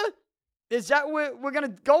to the other? Is that what we're going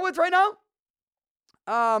to go with right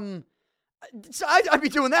now? So I'd be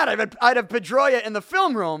doing that. I'd have Pedroia in the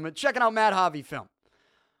film room checking out Matt Harvey film.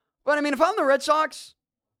 But, I mean, if I'm the Red Sox,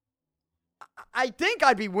 I think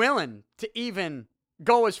I'd be willing to even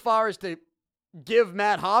go as far as to give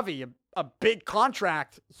Matt Harvey a big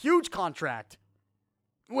contract, huge contract,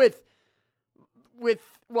 with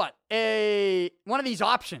what? One of these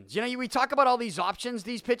options. We talk about all these options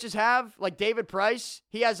these pitchers have, like David Price.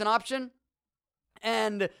 He has an option.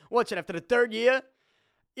 And after the 3rd year?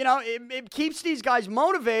 It keeps these guys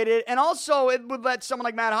motivated, and also it would let someone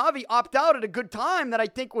like Matt Harvey opt out at a good time that I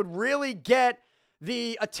think would really get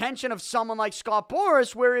the attention of someone like Scott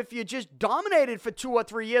Boras, where if you just dominated for 2 or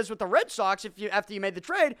 3 years with the Red Sox, after you made the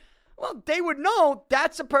trade, well, they would know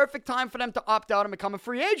that's a perfect time for them to opt out and become a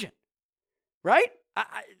free agent, right?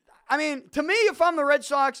 I mean, to me, if I'm the Red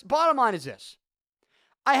Sox, bottom line is this.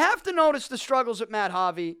 I have to notice the struggles with Matt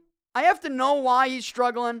Harvey. I have to know why he's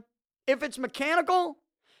struggling. If it's mechanical,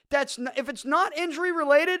 if it's not injury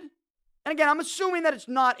related, and again, I'm assuming that it's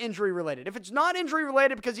not injury related. If it's not injury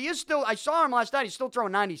related, because he is still, I saw him last night, he's still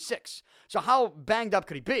throwing 96. So how banged up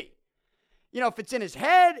could he be? If it's in his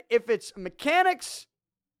head, if it's mechanics,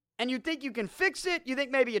 and you think you can fix it, you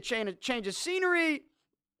think maybe a change of scenery,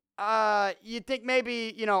 you think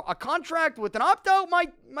maybe, a contract with an opt-out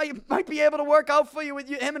might be able to work out for you with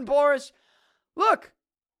him and Boras. Look,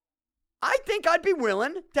 I think I'd be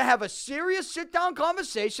willing to have a serious sit-down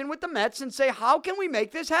conversation with the Mets and say, how can we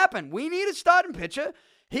make this happen? We need a starting pitcher.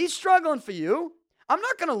 He's struggling for you. I'm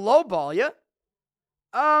not going to lowball you.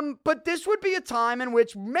 But this would be a time in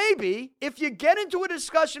which maybe if you get into a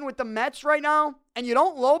discussion with the Mets right now and you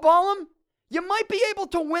don't lowball them, you might be able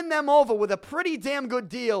to win them over with a pretty damn good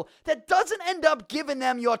deal that doesn't end up giving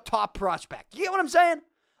them your top prospect. You get what I'm saying?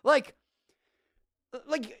 Like,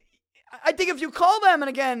 I think if you call them and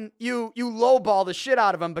again, you lowball the shit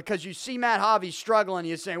out of them because you see Matt Harvey struggling,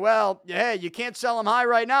 you say, well, hey, you can't sell him high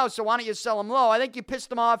right now, so why don't you sell him low? I think you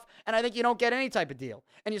pissed him off, and I think you don't get any type of deal.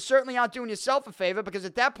 And you certainly aren't doing yourself a favor because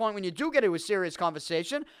at that point, when you do get into a serious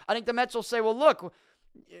conversation, I think the Mets will say, well, look,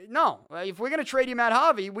 no, if we're going to trade you Matt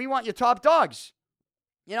Harvey, we want your top dogs.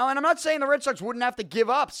 And I'm not saying the Red Sox wouldn't have to give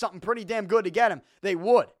up something pretty damn good to get him. They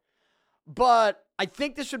would. But I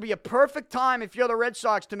think this would be a perfect time if you're the Red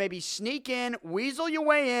Sox to maybe sneak in, weasel your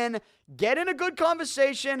way in, get in a good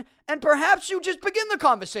conversation, and perhaps you just begin the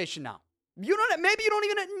conversation now. Maybe you don't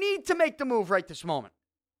even need to make the move right this moment.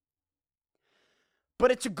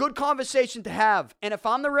 But it's a good conversation to have. And if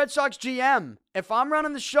I'm the Red Sox GM, if I'm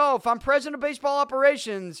running the show, if I'm president of baseball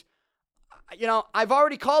operations, I've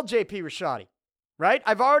already called JP Rashadi. Right?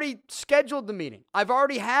 I've already scheduled the meeting. I've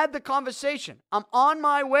already had the conversation. I'm on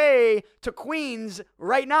my way to Queens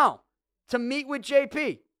right now to meet with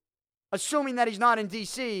JP, assuming that he's not in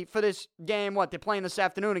D.C. for this game, they're playing this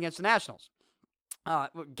afternoon against the Nationals.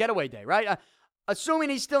 Getaway day, right?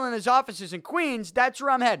 Assuming he's still in his offices in Queens, that's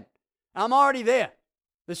where I'm heading. I'm already there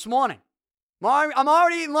this morning. I'm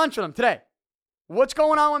already eating lunch with him today. What's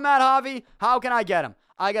going on with Matt Harvey? How can I get him?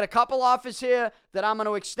 I got a couple offers here that I'm going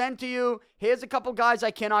to extend to you. Here's a couple guys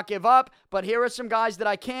I cannot give up, but here are some guys that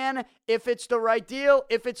I can. If it's the right deal,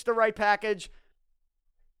 if it's the right package,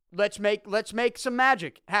 let's make some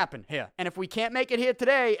magic happen here. And if we can't make it here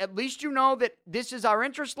today, at least you know that this is our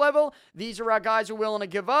interest level. These are our guys who are willing to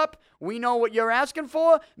give up. We know what you're asking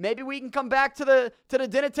for. Maybe we can come back to the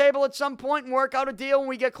dinner table at some point and work out a deal when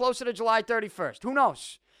we get closer to July 31st. Who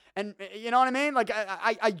knows? And you know what I mean? Like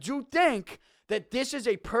I do think that this is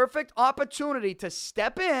a perfect opportunity to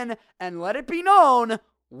step in and let it be known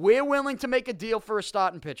we're willing to make a deal for a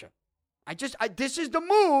starting pitcher. This is the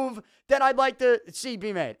move that I'd like to see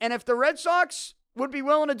be made. And if the Red Sox would be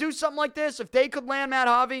willing to do something like this, if they could land Matt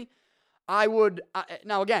Harvey, I would.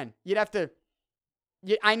 Now, again, you'd have to.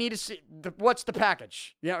 I need to see what's the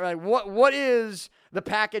package. Yeah, right. What is the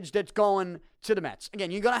package that's going to the Mets? Again,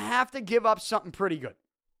 you're gonna have to give up something pretty good,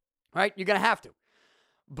 right? You're gonna have to.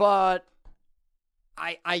 But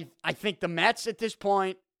I think the Mets at this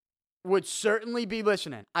point would certainly be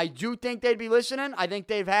listening. I do think they'd be listening. I think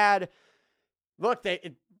they've had. Look,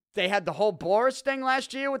 they had the whole Boris thing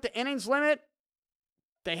last year with the innings limit.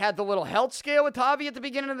 They had the little health scare with Harvey at the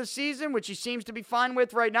beginning of the season, which he seems to be fine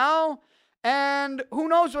with right now. And who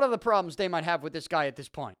knows what other problems they might have with this guy at this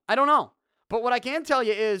point. I don't know. But what I can tell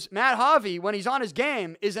you is Matt Harvey, when he's on his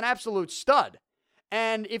game, is an absolute stud.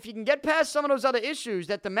 And if you can get past some of those other issues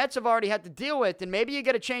that the Mets have already had to deal with, and maybe you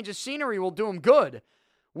get a change of scenery will do him good.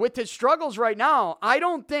 With his struggles right now, I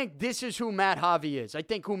don't think this is who Matt Harvey is. I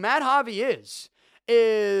think who Matt Harvey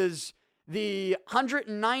is the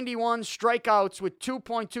 191 strikeouts with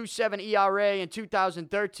 2.27 ERA in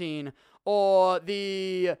 2013, or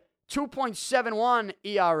the 2.71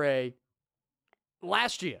 ERA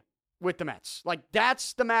last year with the Mets. Like,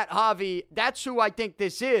 that's the Matt Harvey. That's who I think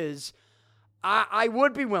this is. I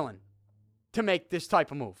would be willing to make this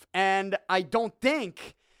type of move. And I don't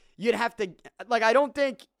think you'd have to, I don't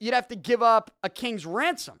think you'd have to give up a king's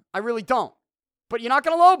ransom. I really don't. But you're not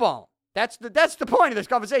going to lowball. That's the point of this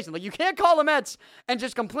conversation. Like, you can't call the Mets and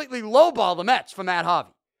just completely lowball the Mets for Matt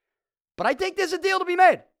Harvey. But I think there's a deal to be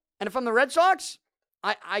made. And if I'm the Red Sox,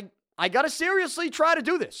 I got to seriously try to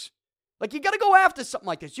do this. Like, you got to go after something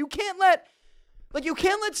like this. You can't let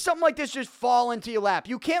something like this just fall into your lap.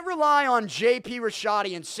 You can't rely on J.P.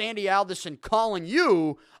 Rashadi and Sandy Alderson calling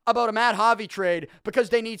you about a Matt Harvey trade because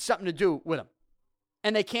they need something to do with him.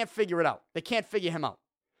 And they can't figure it out. They can't figure him out.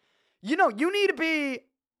 You know, you need to be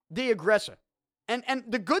the aggressor. And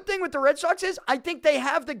the good thing with the Red Sox is I think they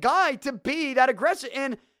have the guy to be that aggressor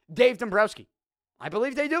in Dave Dombrowski. I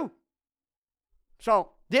believe they do. So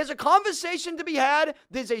there's a conversation to be had.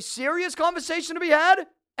 There's a serious conversation to be had.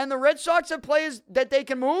 And the Red Sox have players that they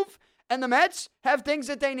can move. And the Mets have things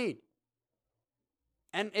that they need.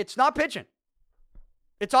 And it's not pitching.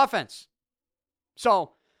 It's offense.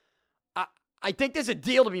 So I think there's a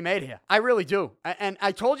deal to be made here. I really do. And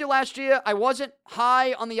I told you last year, I wasn't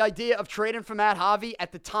high on the idea of trading for Matt Harvey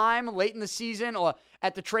at the time, late in the season, or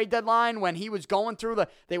at the trade deadline when he was going through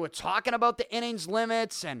they were talking about the innings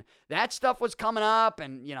limits, and that stuff was coming up,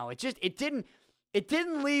 and, you know, it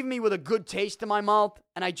didn't leave me with a good taste in my mouth,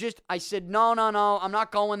 and I said, no, I'm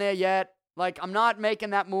not going there yet. Like, I'm not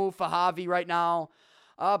making that move for Harvey right now.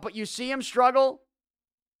 But you see him struggle.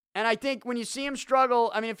 And I think when you see him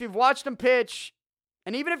struggle, I mean, if you've watched him pitch,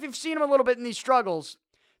 and even if you've seen him a little bit in these struggles,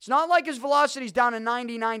 it's not like his velocity's down to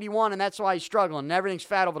 90, 91, and that's why he's struggling, and everything's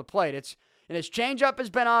fat over the plate. And his changeup has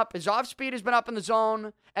been up. His off-speed has been up in the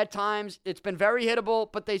zone at times. It's been very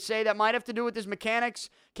hittable, but they say that might have to do with his mechanics.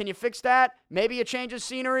 Can you fix that? Maybe a change of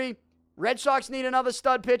scenery. Red Sox need another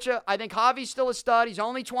stud pitcher. I think Javi's still a stud. He's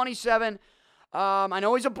only 27. I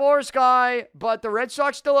know he's a Boris guy, but the Red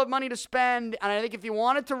Sox still have money to spend, and I think if you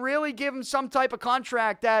wanted to really give him some type of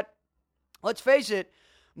contract that, let's face it,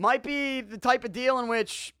 might be the type of deal in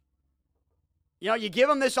which, you know, you give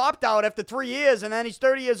him this opt-out after 3 years, and then he's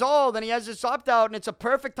 30 years old, and he has this opt-out, and it's a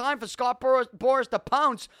perfect time for Scott Boras to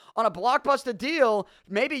pounce on a blockbuster deal,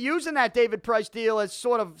 maybe using that David Price deal as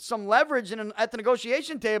sort of some leverage at the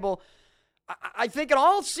negotiation table. I think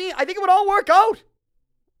it would all work out.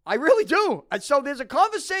 I really do. And so there's a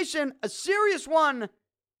conversation, a serious one,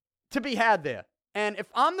 to be had there. And if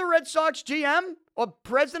I'm the Red Sox GM or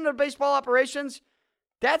president of baseball operations,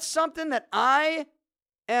 that's something that I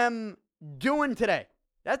am doing today.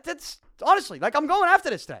 That's honestly, like, I'm going after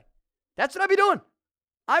this today. That's what I'd be doing.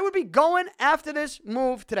 I would be going after this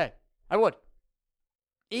move today. I would.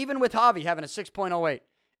 Even with Javi having a 6.08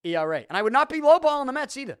 ERA. And I would not be lowballing the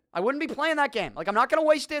Mets either. I wouldn't be playing that game. Like, I'm not going to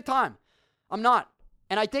waste their time. I'm not.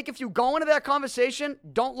 And I think if you go into that conversation,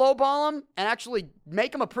 don't lowball him, and actually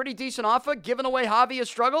make him a pretty decent offer, given the way Javi has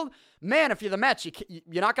struggled, man, if you're the Mets,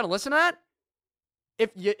 you're not going to listen to that?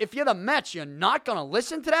 If you're the Mets, you're not going to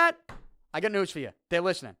listen to that? I got news for you. They're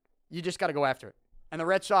listening. You just got to go after it. And the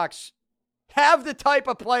Red Sox have the type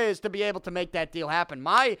of players to be able to make that deal happen.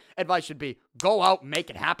 My advice should be, go out and make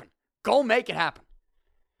it happen. Go make it happen.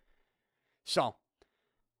 So,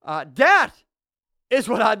 that is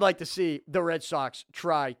what I'd like to see the Red Sox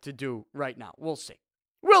try to do right now. We'll see.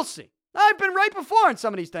 We'll see. I've been right before on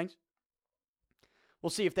some of these things. We'll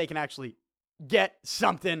see if they can actually get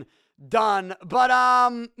something done. But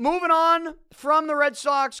moving on from the Red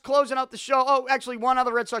Sox, closing out the show. Oh, actually, one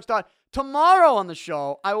other Red Sox thought. Tomorrow on the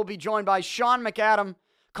show, I will be joined by Sean McAdam,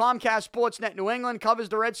 Comcast Sportsnet New England covers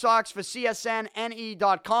the Red Sox for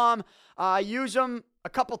CSNNE.com. I use him a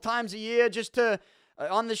couple times a year just to,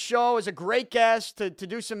 on the show as a great guest to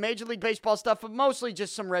do some Major League Baseball stuff, but mostly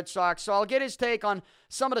just some Red Sox. So I'll get his take on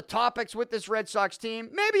some of the topics with this Red Sox team.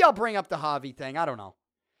 Maybe I'll bring up the Harvey thing. I don't know.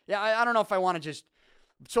 Yeah, I don't know if I want to just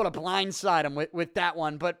sort of blindside him with that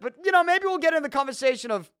one. But maybe we'll get in the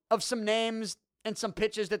conversation of some names and some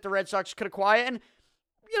pitches that the Red Sox could acquire. And,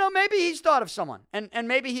 maybe he's thought of someone. And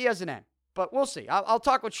maybe he has an end. But we'll see. I'll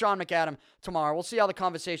talk with Sean McAdam tomorrow. We'll see how the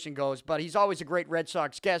conversation goes. But he's always a great Red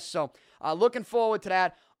Sox guest. So looking forward to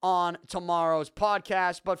that on tomorrow's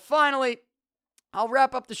podcast. But finally, I'll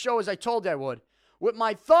wrap up the show as I told you I would, with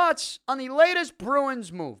my thoughts on the latest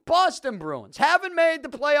Bruins move. Boston Bruins haven't made the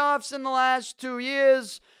playoffs in the last 2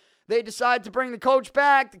 years. They decided to bring the coach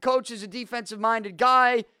back. The coach is a defensive-minded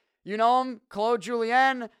guy. You know him, Claude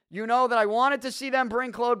Julien. You know that I wanted to see them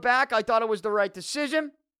bring Claude back. I thought it was the right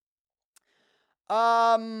decision.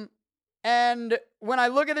 And when I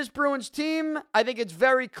look at this Bruins team, I think it's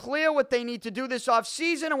very clear what they need to do this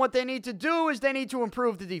offseason, and what they need to do is they need to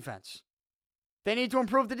improve the defense. They need to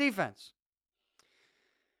improve the defense.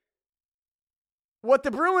 What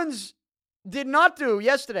the Bruins did not do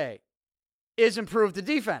yesterday is improve the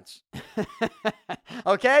defense.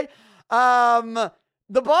 Okay?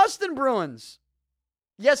 The Boston Bruins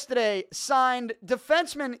yesterday signed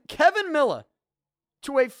defenseman Kevan Miller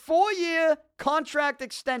to a 4-year contract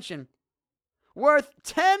extension worth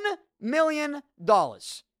 $10 million.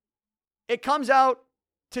 It comes out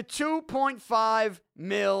to $2.5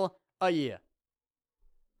 million a year.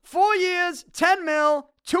 4 years, $10 million,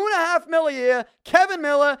 $2.5 million a year. Kevan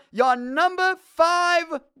Miller, your number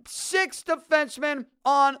 5-6 defenseman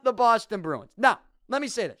on the Boston Bruins. Now, let me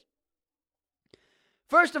say this.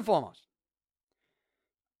 First and foremost,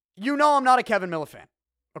 you know I'm not a Kevan Miller fan,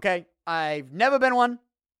 okay? I've never been one.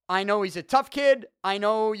 I know he's a tough kid. I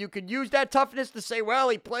know you could use that toughness to say, well,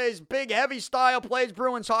 he plays big, heavy style, plays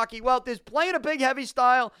Bruins hockey. Well, there's playing a big, heavy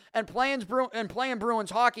style and playing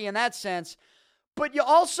Bruins hockey in that sense. But you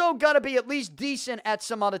also got to be at least decent at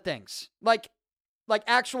some other things, like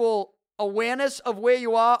actual awareness of where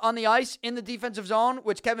you are on the ice in the defensive zone,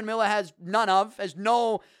 which Kevan Miller has none of, has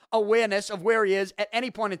no awareness of where he is at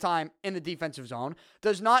any point in time in the defensive zone,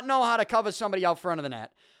 does not know how to cover somebody out front of the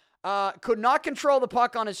net, could not control the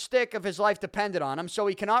puck on his stick if his life depended on him, so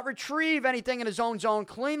he cannot retrieve anything in his own zone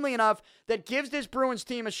cleanly enough that gives this Bruins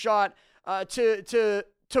team a shot to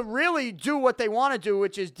really do what they want to do,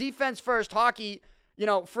 which is defense-first hockey,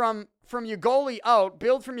 from your goalie out,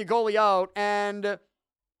 build from your goalie out, and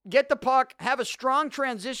get the puck, have a strong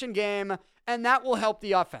transition game, and that will help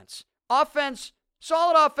the offense.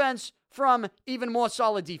 Solid offense from even more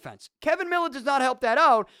solid defense. Kevan Miller does not help that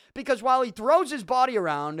out because while he throws his body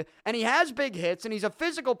around and he has big hits and he's a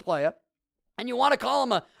physical player, and you want to call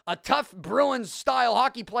him a tough Bruins-style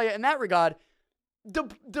hockey player in that regard, the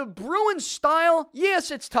Bruins style,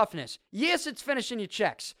 yes, it's toughness. Yes, it's finishing your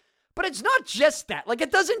checks. But it's not just that.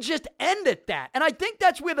 It doesn't just end at that. And I think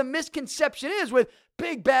that's where the misconception is with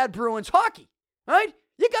big, bad Bruins hockey, right?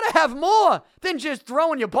 You got to have more than just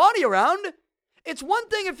throwing your body around. It's one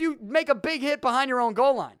thing if you make a big hit behind your own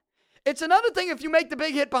goal line. It's another thing if you make the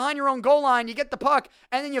big hit behind your own goal line, you get the puck,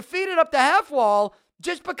 and then you feed it up the half wall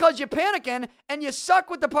just because you're panicking and you suck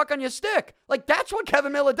with the puck on your stick. That's what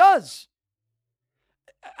Kevan Miller does.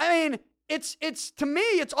 I mean, it's to me,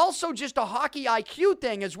 it's also just a hockey IQ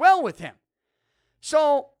thing as well with him.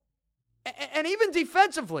 So, and even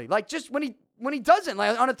defensively, just when he doesn't,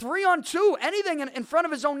 on a 3-on-2, anything in front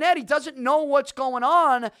of his own net, he doesn't know what's going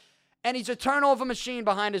on, and he's a turnover machine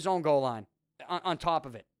behind his own goal line on top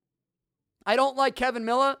of it. I don't like Kevan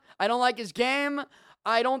Miller. I don't like his game.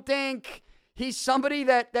 I don't think he's somebody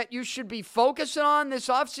that you should be focusing on this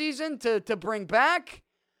offseason to bring back.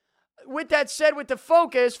 With that said, with the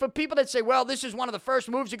focus, for people that say, well, this is one of the first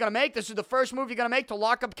moves you're going to make, this is the first move you're going to make to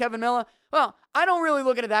lock up Kevan Miller, well, I don't really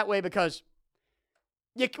look at it that way because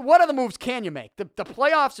what other moves can you make? The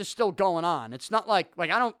playoffs are still going on. It's not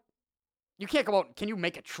you can't go out, can you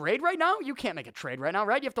make a trade right now? You can't make a trade right now,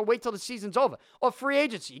 right? You have to wait till the season's over. Or free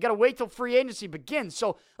agency. You got to wait till free agency begins.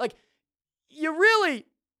 So, you're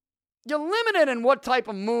limited in what type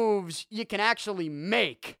of moves you can actually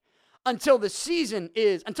make until the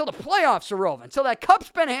playoffs are over, until that cup's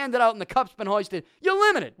been handed out and the cup's been hoisted. You're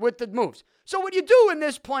limited with the moves. So what you do in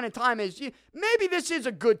this point in time is maybe this is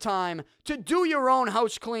a good time to do your own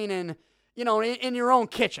house cleaning, in your own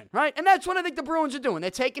kitchen, right? And that's what I think the Bruins are doing. They're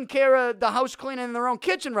taking care of the house cleaning in their own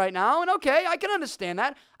kitchen right now, and okay, I can understand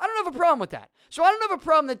that. I don't have a problem with that. So I don't have a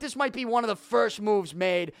problem that this might be one of the first moves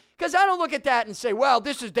made, because I don't look at that and say, well,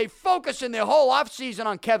 they focus in their whole offseason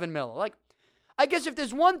on Kevan Miller. Like, I guess if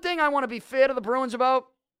there's one thing I want to be fair to the Bruins about,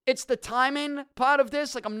 it's the timing part of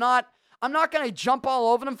this. Like, I'm not going to jump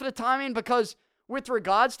all over them for the timing, because with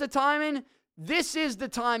regards to timing, this is the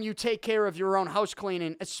time you take care of your own house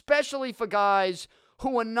cleaning, especially for guys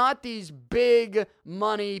who are not these big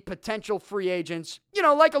money potential free agents,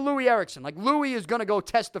 like a Louis Eriksson. Like, Louis is going to go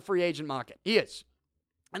test the free agent market. He is.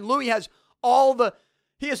 And Louis has all the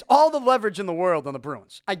leverage in the world on the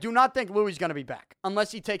Bruins. I do not think Louis is going to be back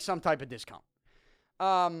unless he takes some type of discount.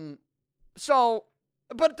 But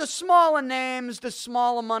the smaller names, the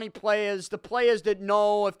smaller money players, the players that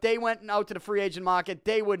know if they went out to the free agent market,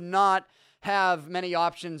 they would not have many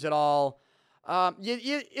options at all.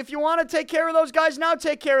 If you want to take care of those guys now,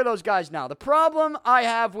 take care of those guys now. The problem I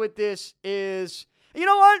have with this is, you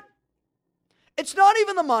know what? It's not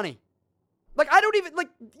even the money. Like, I don't even,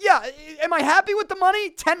 am I happy with the money?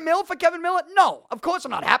 $10 million for Kevan Miller? No, of course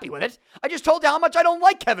I'm not happy with it. I just told you how much I don't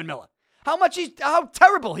like Kevan Miller. How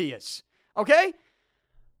terrible he is. Okay?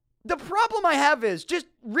 The problem I have is, just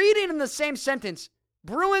reading in the same sentence,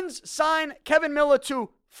 Bruins sign Kevan Miller to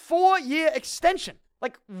 4-year extension.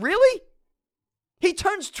 Like, really? He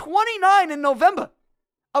turns 29 in November.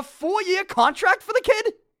 A 4-year contract for the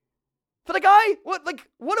kid? For the guy?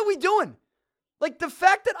 What are we doing? Like, the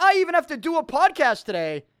fact that I even have to do a podcast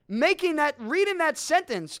today, reading that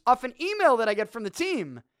sentence off an email that I get from the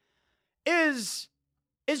team is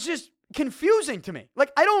just confusing to me.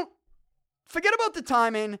 Like, forget about the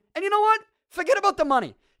timing, and you know what? Forget about the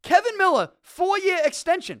money. Kevan Miller, 4-year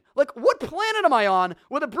extension. Like, what planet am I on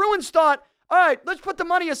where the Bruins thought, all right, let's put the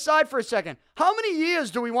money aside for a second. How many years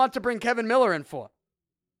do we want to bring Kevan Miller in for?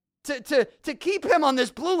 To keep him on this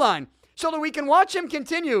blue line so that we can watch him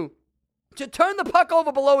continue to turn the puck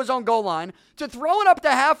over below his own goal line, to throw it up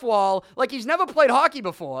the half wall like he's never played hockey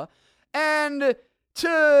before, and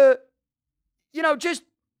to, just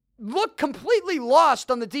look completely lost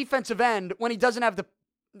on the defensive end when he doesn't have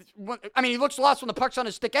he looks lost when the puck's on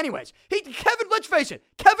his stick anyways. Let's face it,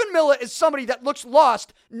 Kevan Miller is somebody that looks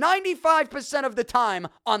lost 95% of the time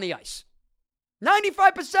on the ice.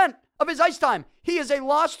 95% of his ice time, he is a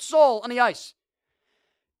lost soul on the ice.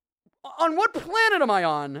 On what planet am I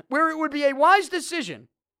on where it would be a wise decision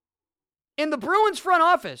in the Bruins front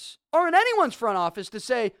office or in anyone's front office to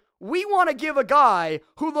say, we want to give a guy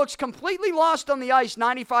who looks completely lost on the ice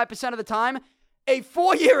 95% of the time a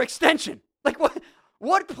 4-year extension? Like,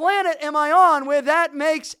 what planet am I on where that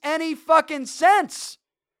makes any fucking sense?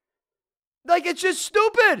 Like, it's just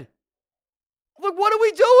stupid. Look, what are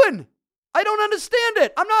we doing? I don't understand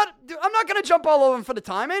it. I'm not going to jump all over him for the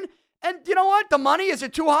timing. And you know what? The money, is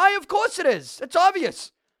it too high? Of course it is. It's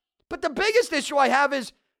obvious. But the biggest issue I have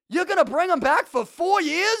is, you're going to bring him back for 4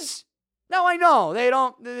 years? Now, I know they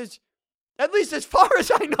don't, at least as far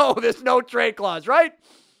as I know, there's no trade clause, right?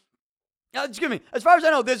 Excuse me. As far as I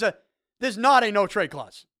know, there's not a no trade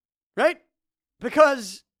clause, right?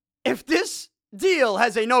 Because if this deal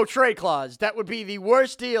has a no trade clause, that would be the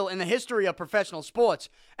worst deal in the history of professional sports,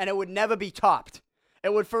 and it would never be topped.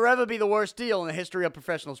 It would forever be the worst deal in the history of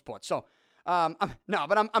professional sports. So, I'm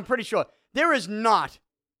pretty sure there is not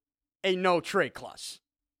a no trade clause.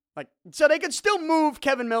 So they could still move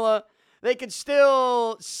Kevan Miller. They could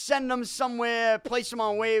still send him somewhere, place him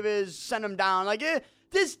on waivers, send him down.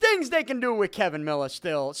 There's things they can do with Kevan Miller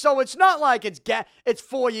still. So it's not like it's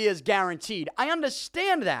 4 years guaranteed. I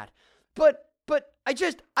understand that. But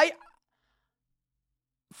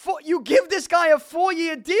you give this guy a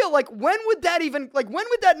 4-year deal. When would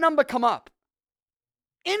that number come up?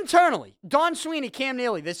 Internally, Don Sweeney, Cam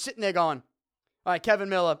Neely, they're sitting there going, all right, Kevan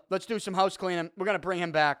Miller, let's do some house cleaning. We're going to bring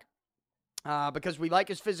him back because we like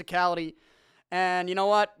his physicality. And you know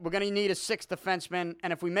what? We're going to need a 6th defenseman.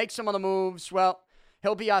 And if we make some of the moves, well,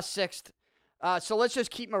 he'll be our 6th. So let's just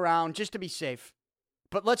keep him around just to be safe.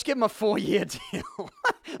 But let's give him a 4-year deal.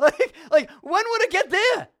 When would it get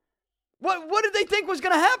there? What did they think was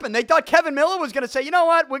going to happen? They thought Kevan Miller was going to say, you know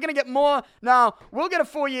what? We're going to get more. No, we'll get a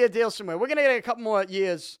 4-year deal somewhere. We're going to get a couple more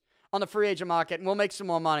years on the free agent market, and we'll make some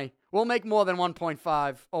more money. We'll make more than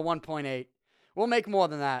 1.5 or 1.8. We'll make more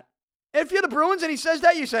than that. If you're the Bruins and he says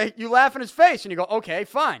that, you laugh in his face, and you go, okay,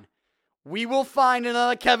 fine. We will find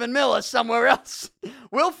another Kevan Miller somewhere else.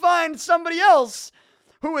 We'll find somebody else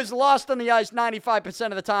who is lost on the ice 95%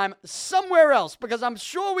 of the time somewhere else, because I'm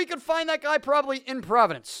sure we could find that guy probably in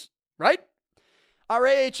Providence, right? Our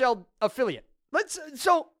AHL affiliate.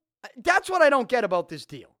 So that's what I don't get about this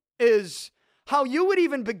deal. is how you would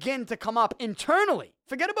even begin to come up internally.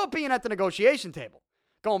 Forget about being at the negotiation table,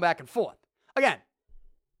 going back and forth. Again,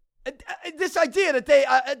 this idea that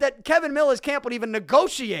that Kevan Miller's camp would even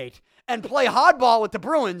negotiate and play hardball with the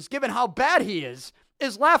Bruins, given how bad he is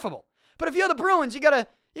laughable. But if you're the Bruins, you gotta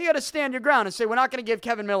stand your ground and say, we're not going to give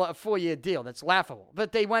Kevan Miller a 4-year deal. That's laughable.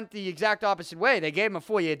 But they went the exact opposite way. They gave him a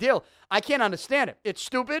 4-year deal. I can't understand it. It's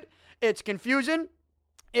stupid. It's confusing.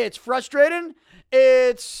 It's frustrating.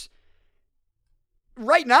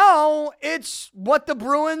 Right now, it's what the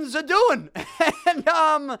Bruins are doing.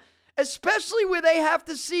 And especially where they have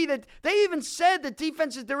to see that they even said that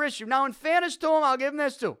defense is their issue. Now, in fairness to them, I'll give them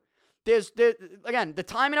this too. Again, the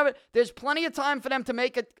timing of it, there's plenty of time for them to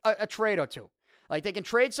make a trade or two. Like, they can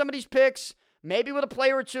trade some of these picks, maybe with a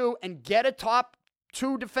player or two, and get a top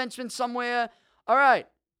 2 defenseman somewhere. All right.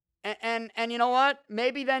 And you know what?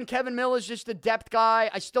 Maybe then Kevan Miller's just a depth guy.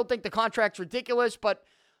 I still think the contract's ridiculous, but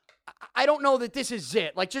I don't know that this is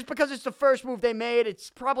it. Like, just because it's the first move they made, it's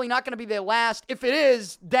probably not going to be their last. If it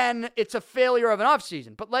is, then it's a failure of an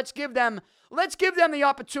offseason. But let's give them the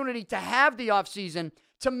opportunity to have the offseason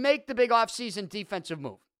to make the big offseason defensive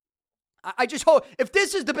move. I just hope if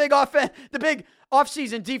this is the big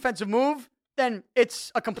offseason defensive move, then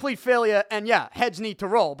it's a complete failure. And yeah, heads need to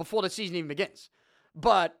roll before the season even begins.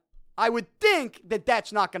 But I would think that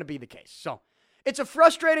that's not going to be the case. So it's a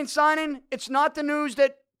frustrating signing. It's not the news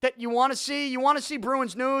that you want to see. You want to see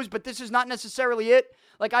Bruins news, but this is not necessarily it.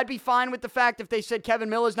 Like, I'd be fine with the fact if they said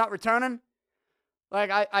Kevan Miller's not returning.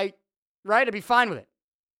 Like, I'd be fine with it.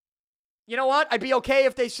 You know what? I'd be okay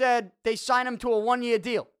if they said they sign him to a 1-year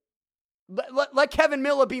deal. Let Kevan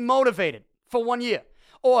Miller be motivated for 1 year.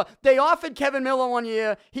 Or they offered Kevan Miller 1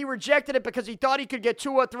 year. He rejected it because he thought he could get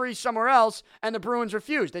 2 or 3 somewhere else, and the Bruins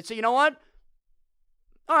refused. They'd say, you know what?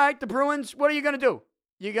 All right, the Bruins, what are you going to do?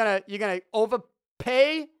 You're gonna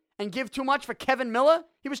overpay and give too much for Kevan Miller?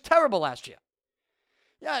 He was terrible last year.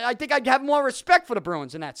 Yeah, I think I'd have more respect for the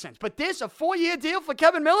Bruins in that sense. But this, a 4-year deal for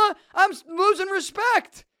Kevan Miller? I'm losing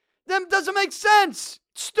respect. That doesn't make sense.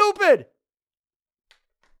 Stupid.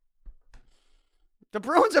 The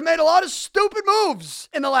Bruins have made a lot of stupid moves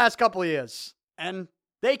in the last couple of years, and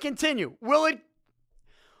they continue. Will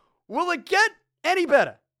it get any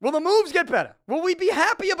better? Will the moves get better? Will we be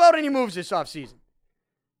happy about any moves this offseason?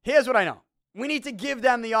 Here's what I know. We need to give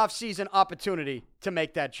them the offseason opportunity to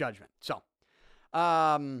make that judgment. So,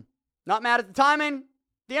 not mad at the timing. At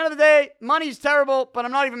the end of the day, money's terrible, but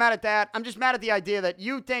I'm not even mad at that. I'm just mad at the idea that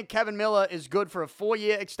you think Kevan Miller is good for a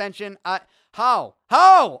 4-year extension. How?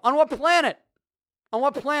 On what planet? On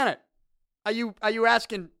what planet are you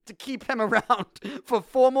asking to keep him around for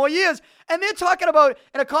 4 more years? And they're talking about,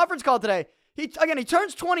 in a conference call today, he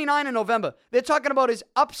turns 29 in November. They're talking about his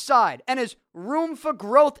upside and his room for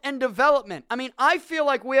growth and development. I mean, I feel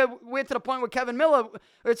like we're to the point with Kevan Miller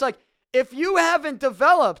where it's like, if you haven't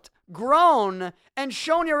developed, grown, and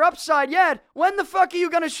shown your upside yet, when the fuck are you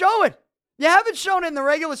going to show it? You haven't shown it in the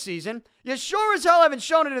regular season. You sure as hell haven't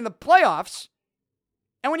shown it in the playoffs.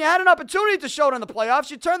 And when you had an opportunity to show it in the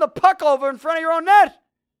playoffs, you turned the puck over in front of your own net.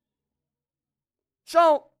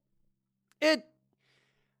 So,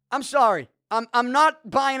 I'm sorry. I'm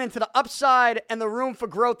not buying into the upside and the room for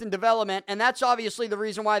growth and development, and that's obviously the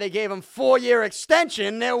reason why they gave him 4-year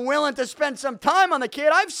extension. They're willing to spend some time on the kid.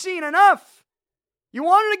 I've seen enough. You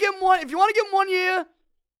wanted to give him one. If you want to give him 1 year,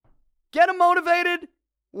 get him motivated,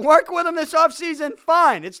 work with him this offseason,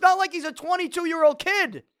 fine. It's not like he's a 22-year-old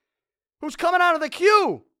kid who's coming out of the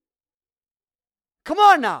queue. Come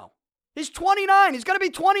on now. He's 29. He's going to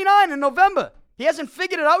be 29 in November. He hasn't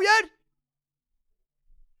figured it out yet?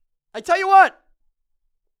 I tell you what,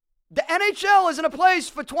 the NHL isn't a place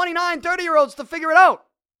for 29, 30-year-olds to figure it out.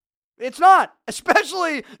 It's not,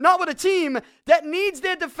 especially not with a team that needs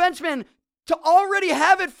their defensemen to already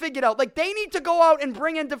have it figured out. Like, they need to go out and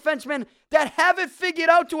bring in defensemen that have it figured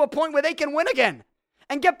out to a point where they can win again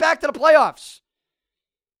and get back to the playoffs.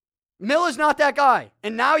 Miller's not that guy,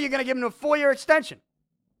 and now you're going to give him a 4-year extension.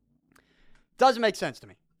 Doesn't make sense to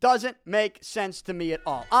me. Doesn't make sense to me at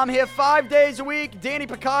all. I'm here 5 days a week,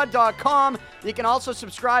 DannyPicard.com. You can also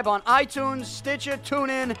subscribe on iTunes, Stitcher,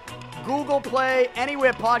 TuneIn, Google Play,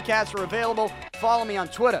 anywhere podcasts are available. Follow me on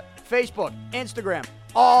Twitter, Facebook, Instagram,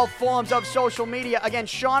 all forms of social media. Again,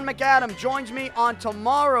 Sean McAdam joins me on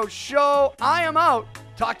tomorrow's show. I am out.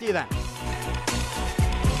 Talk to you then.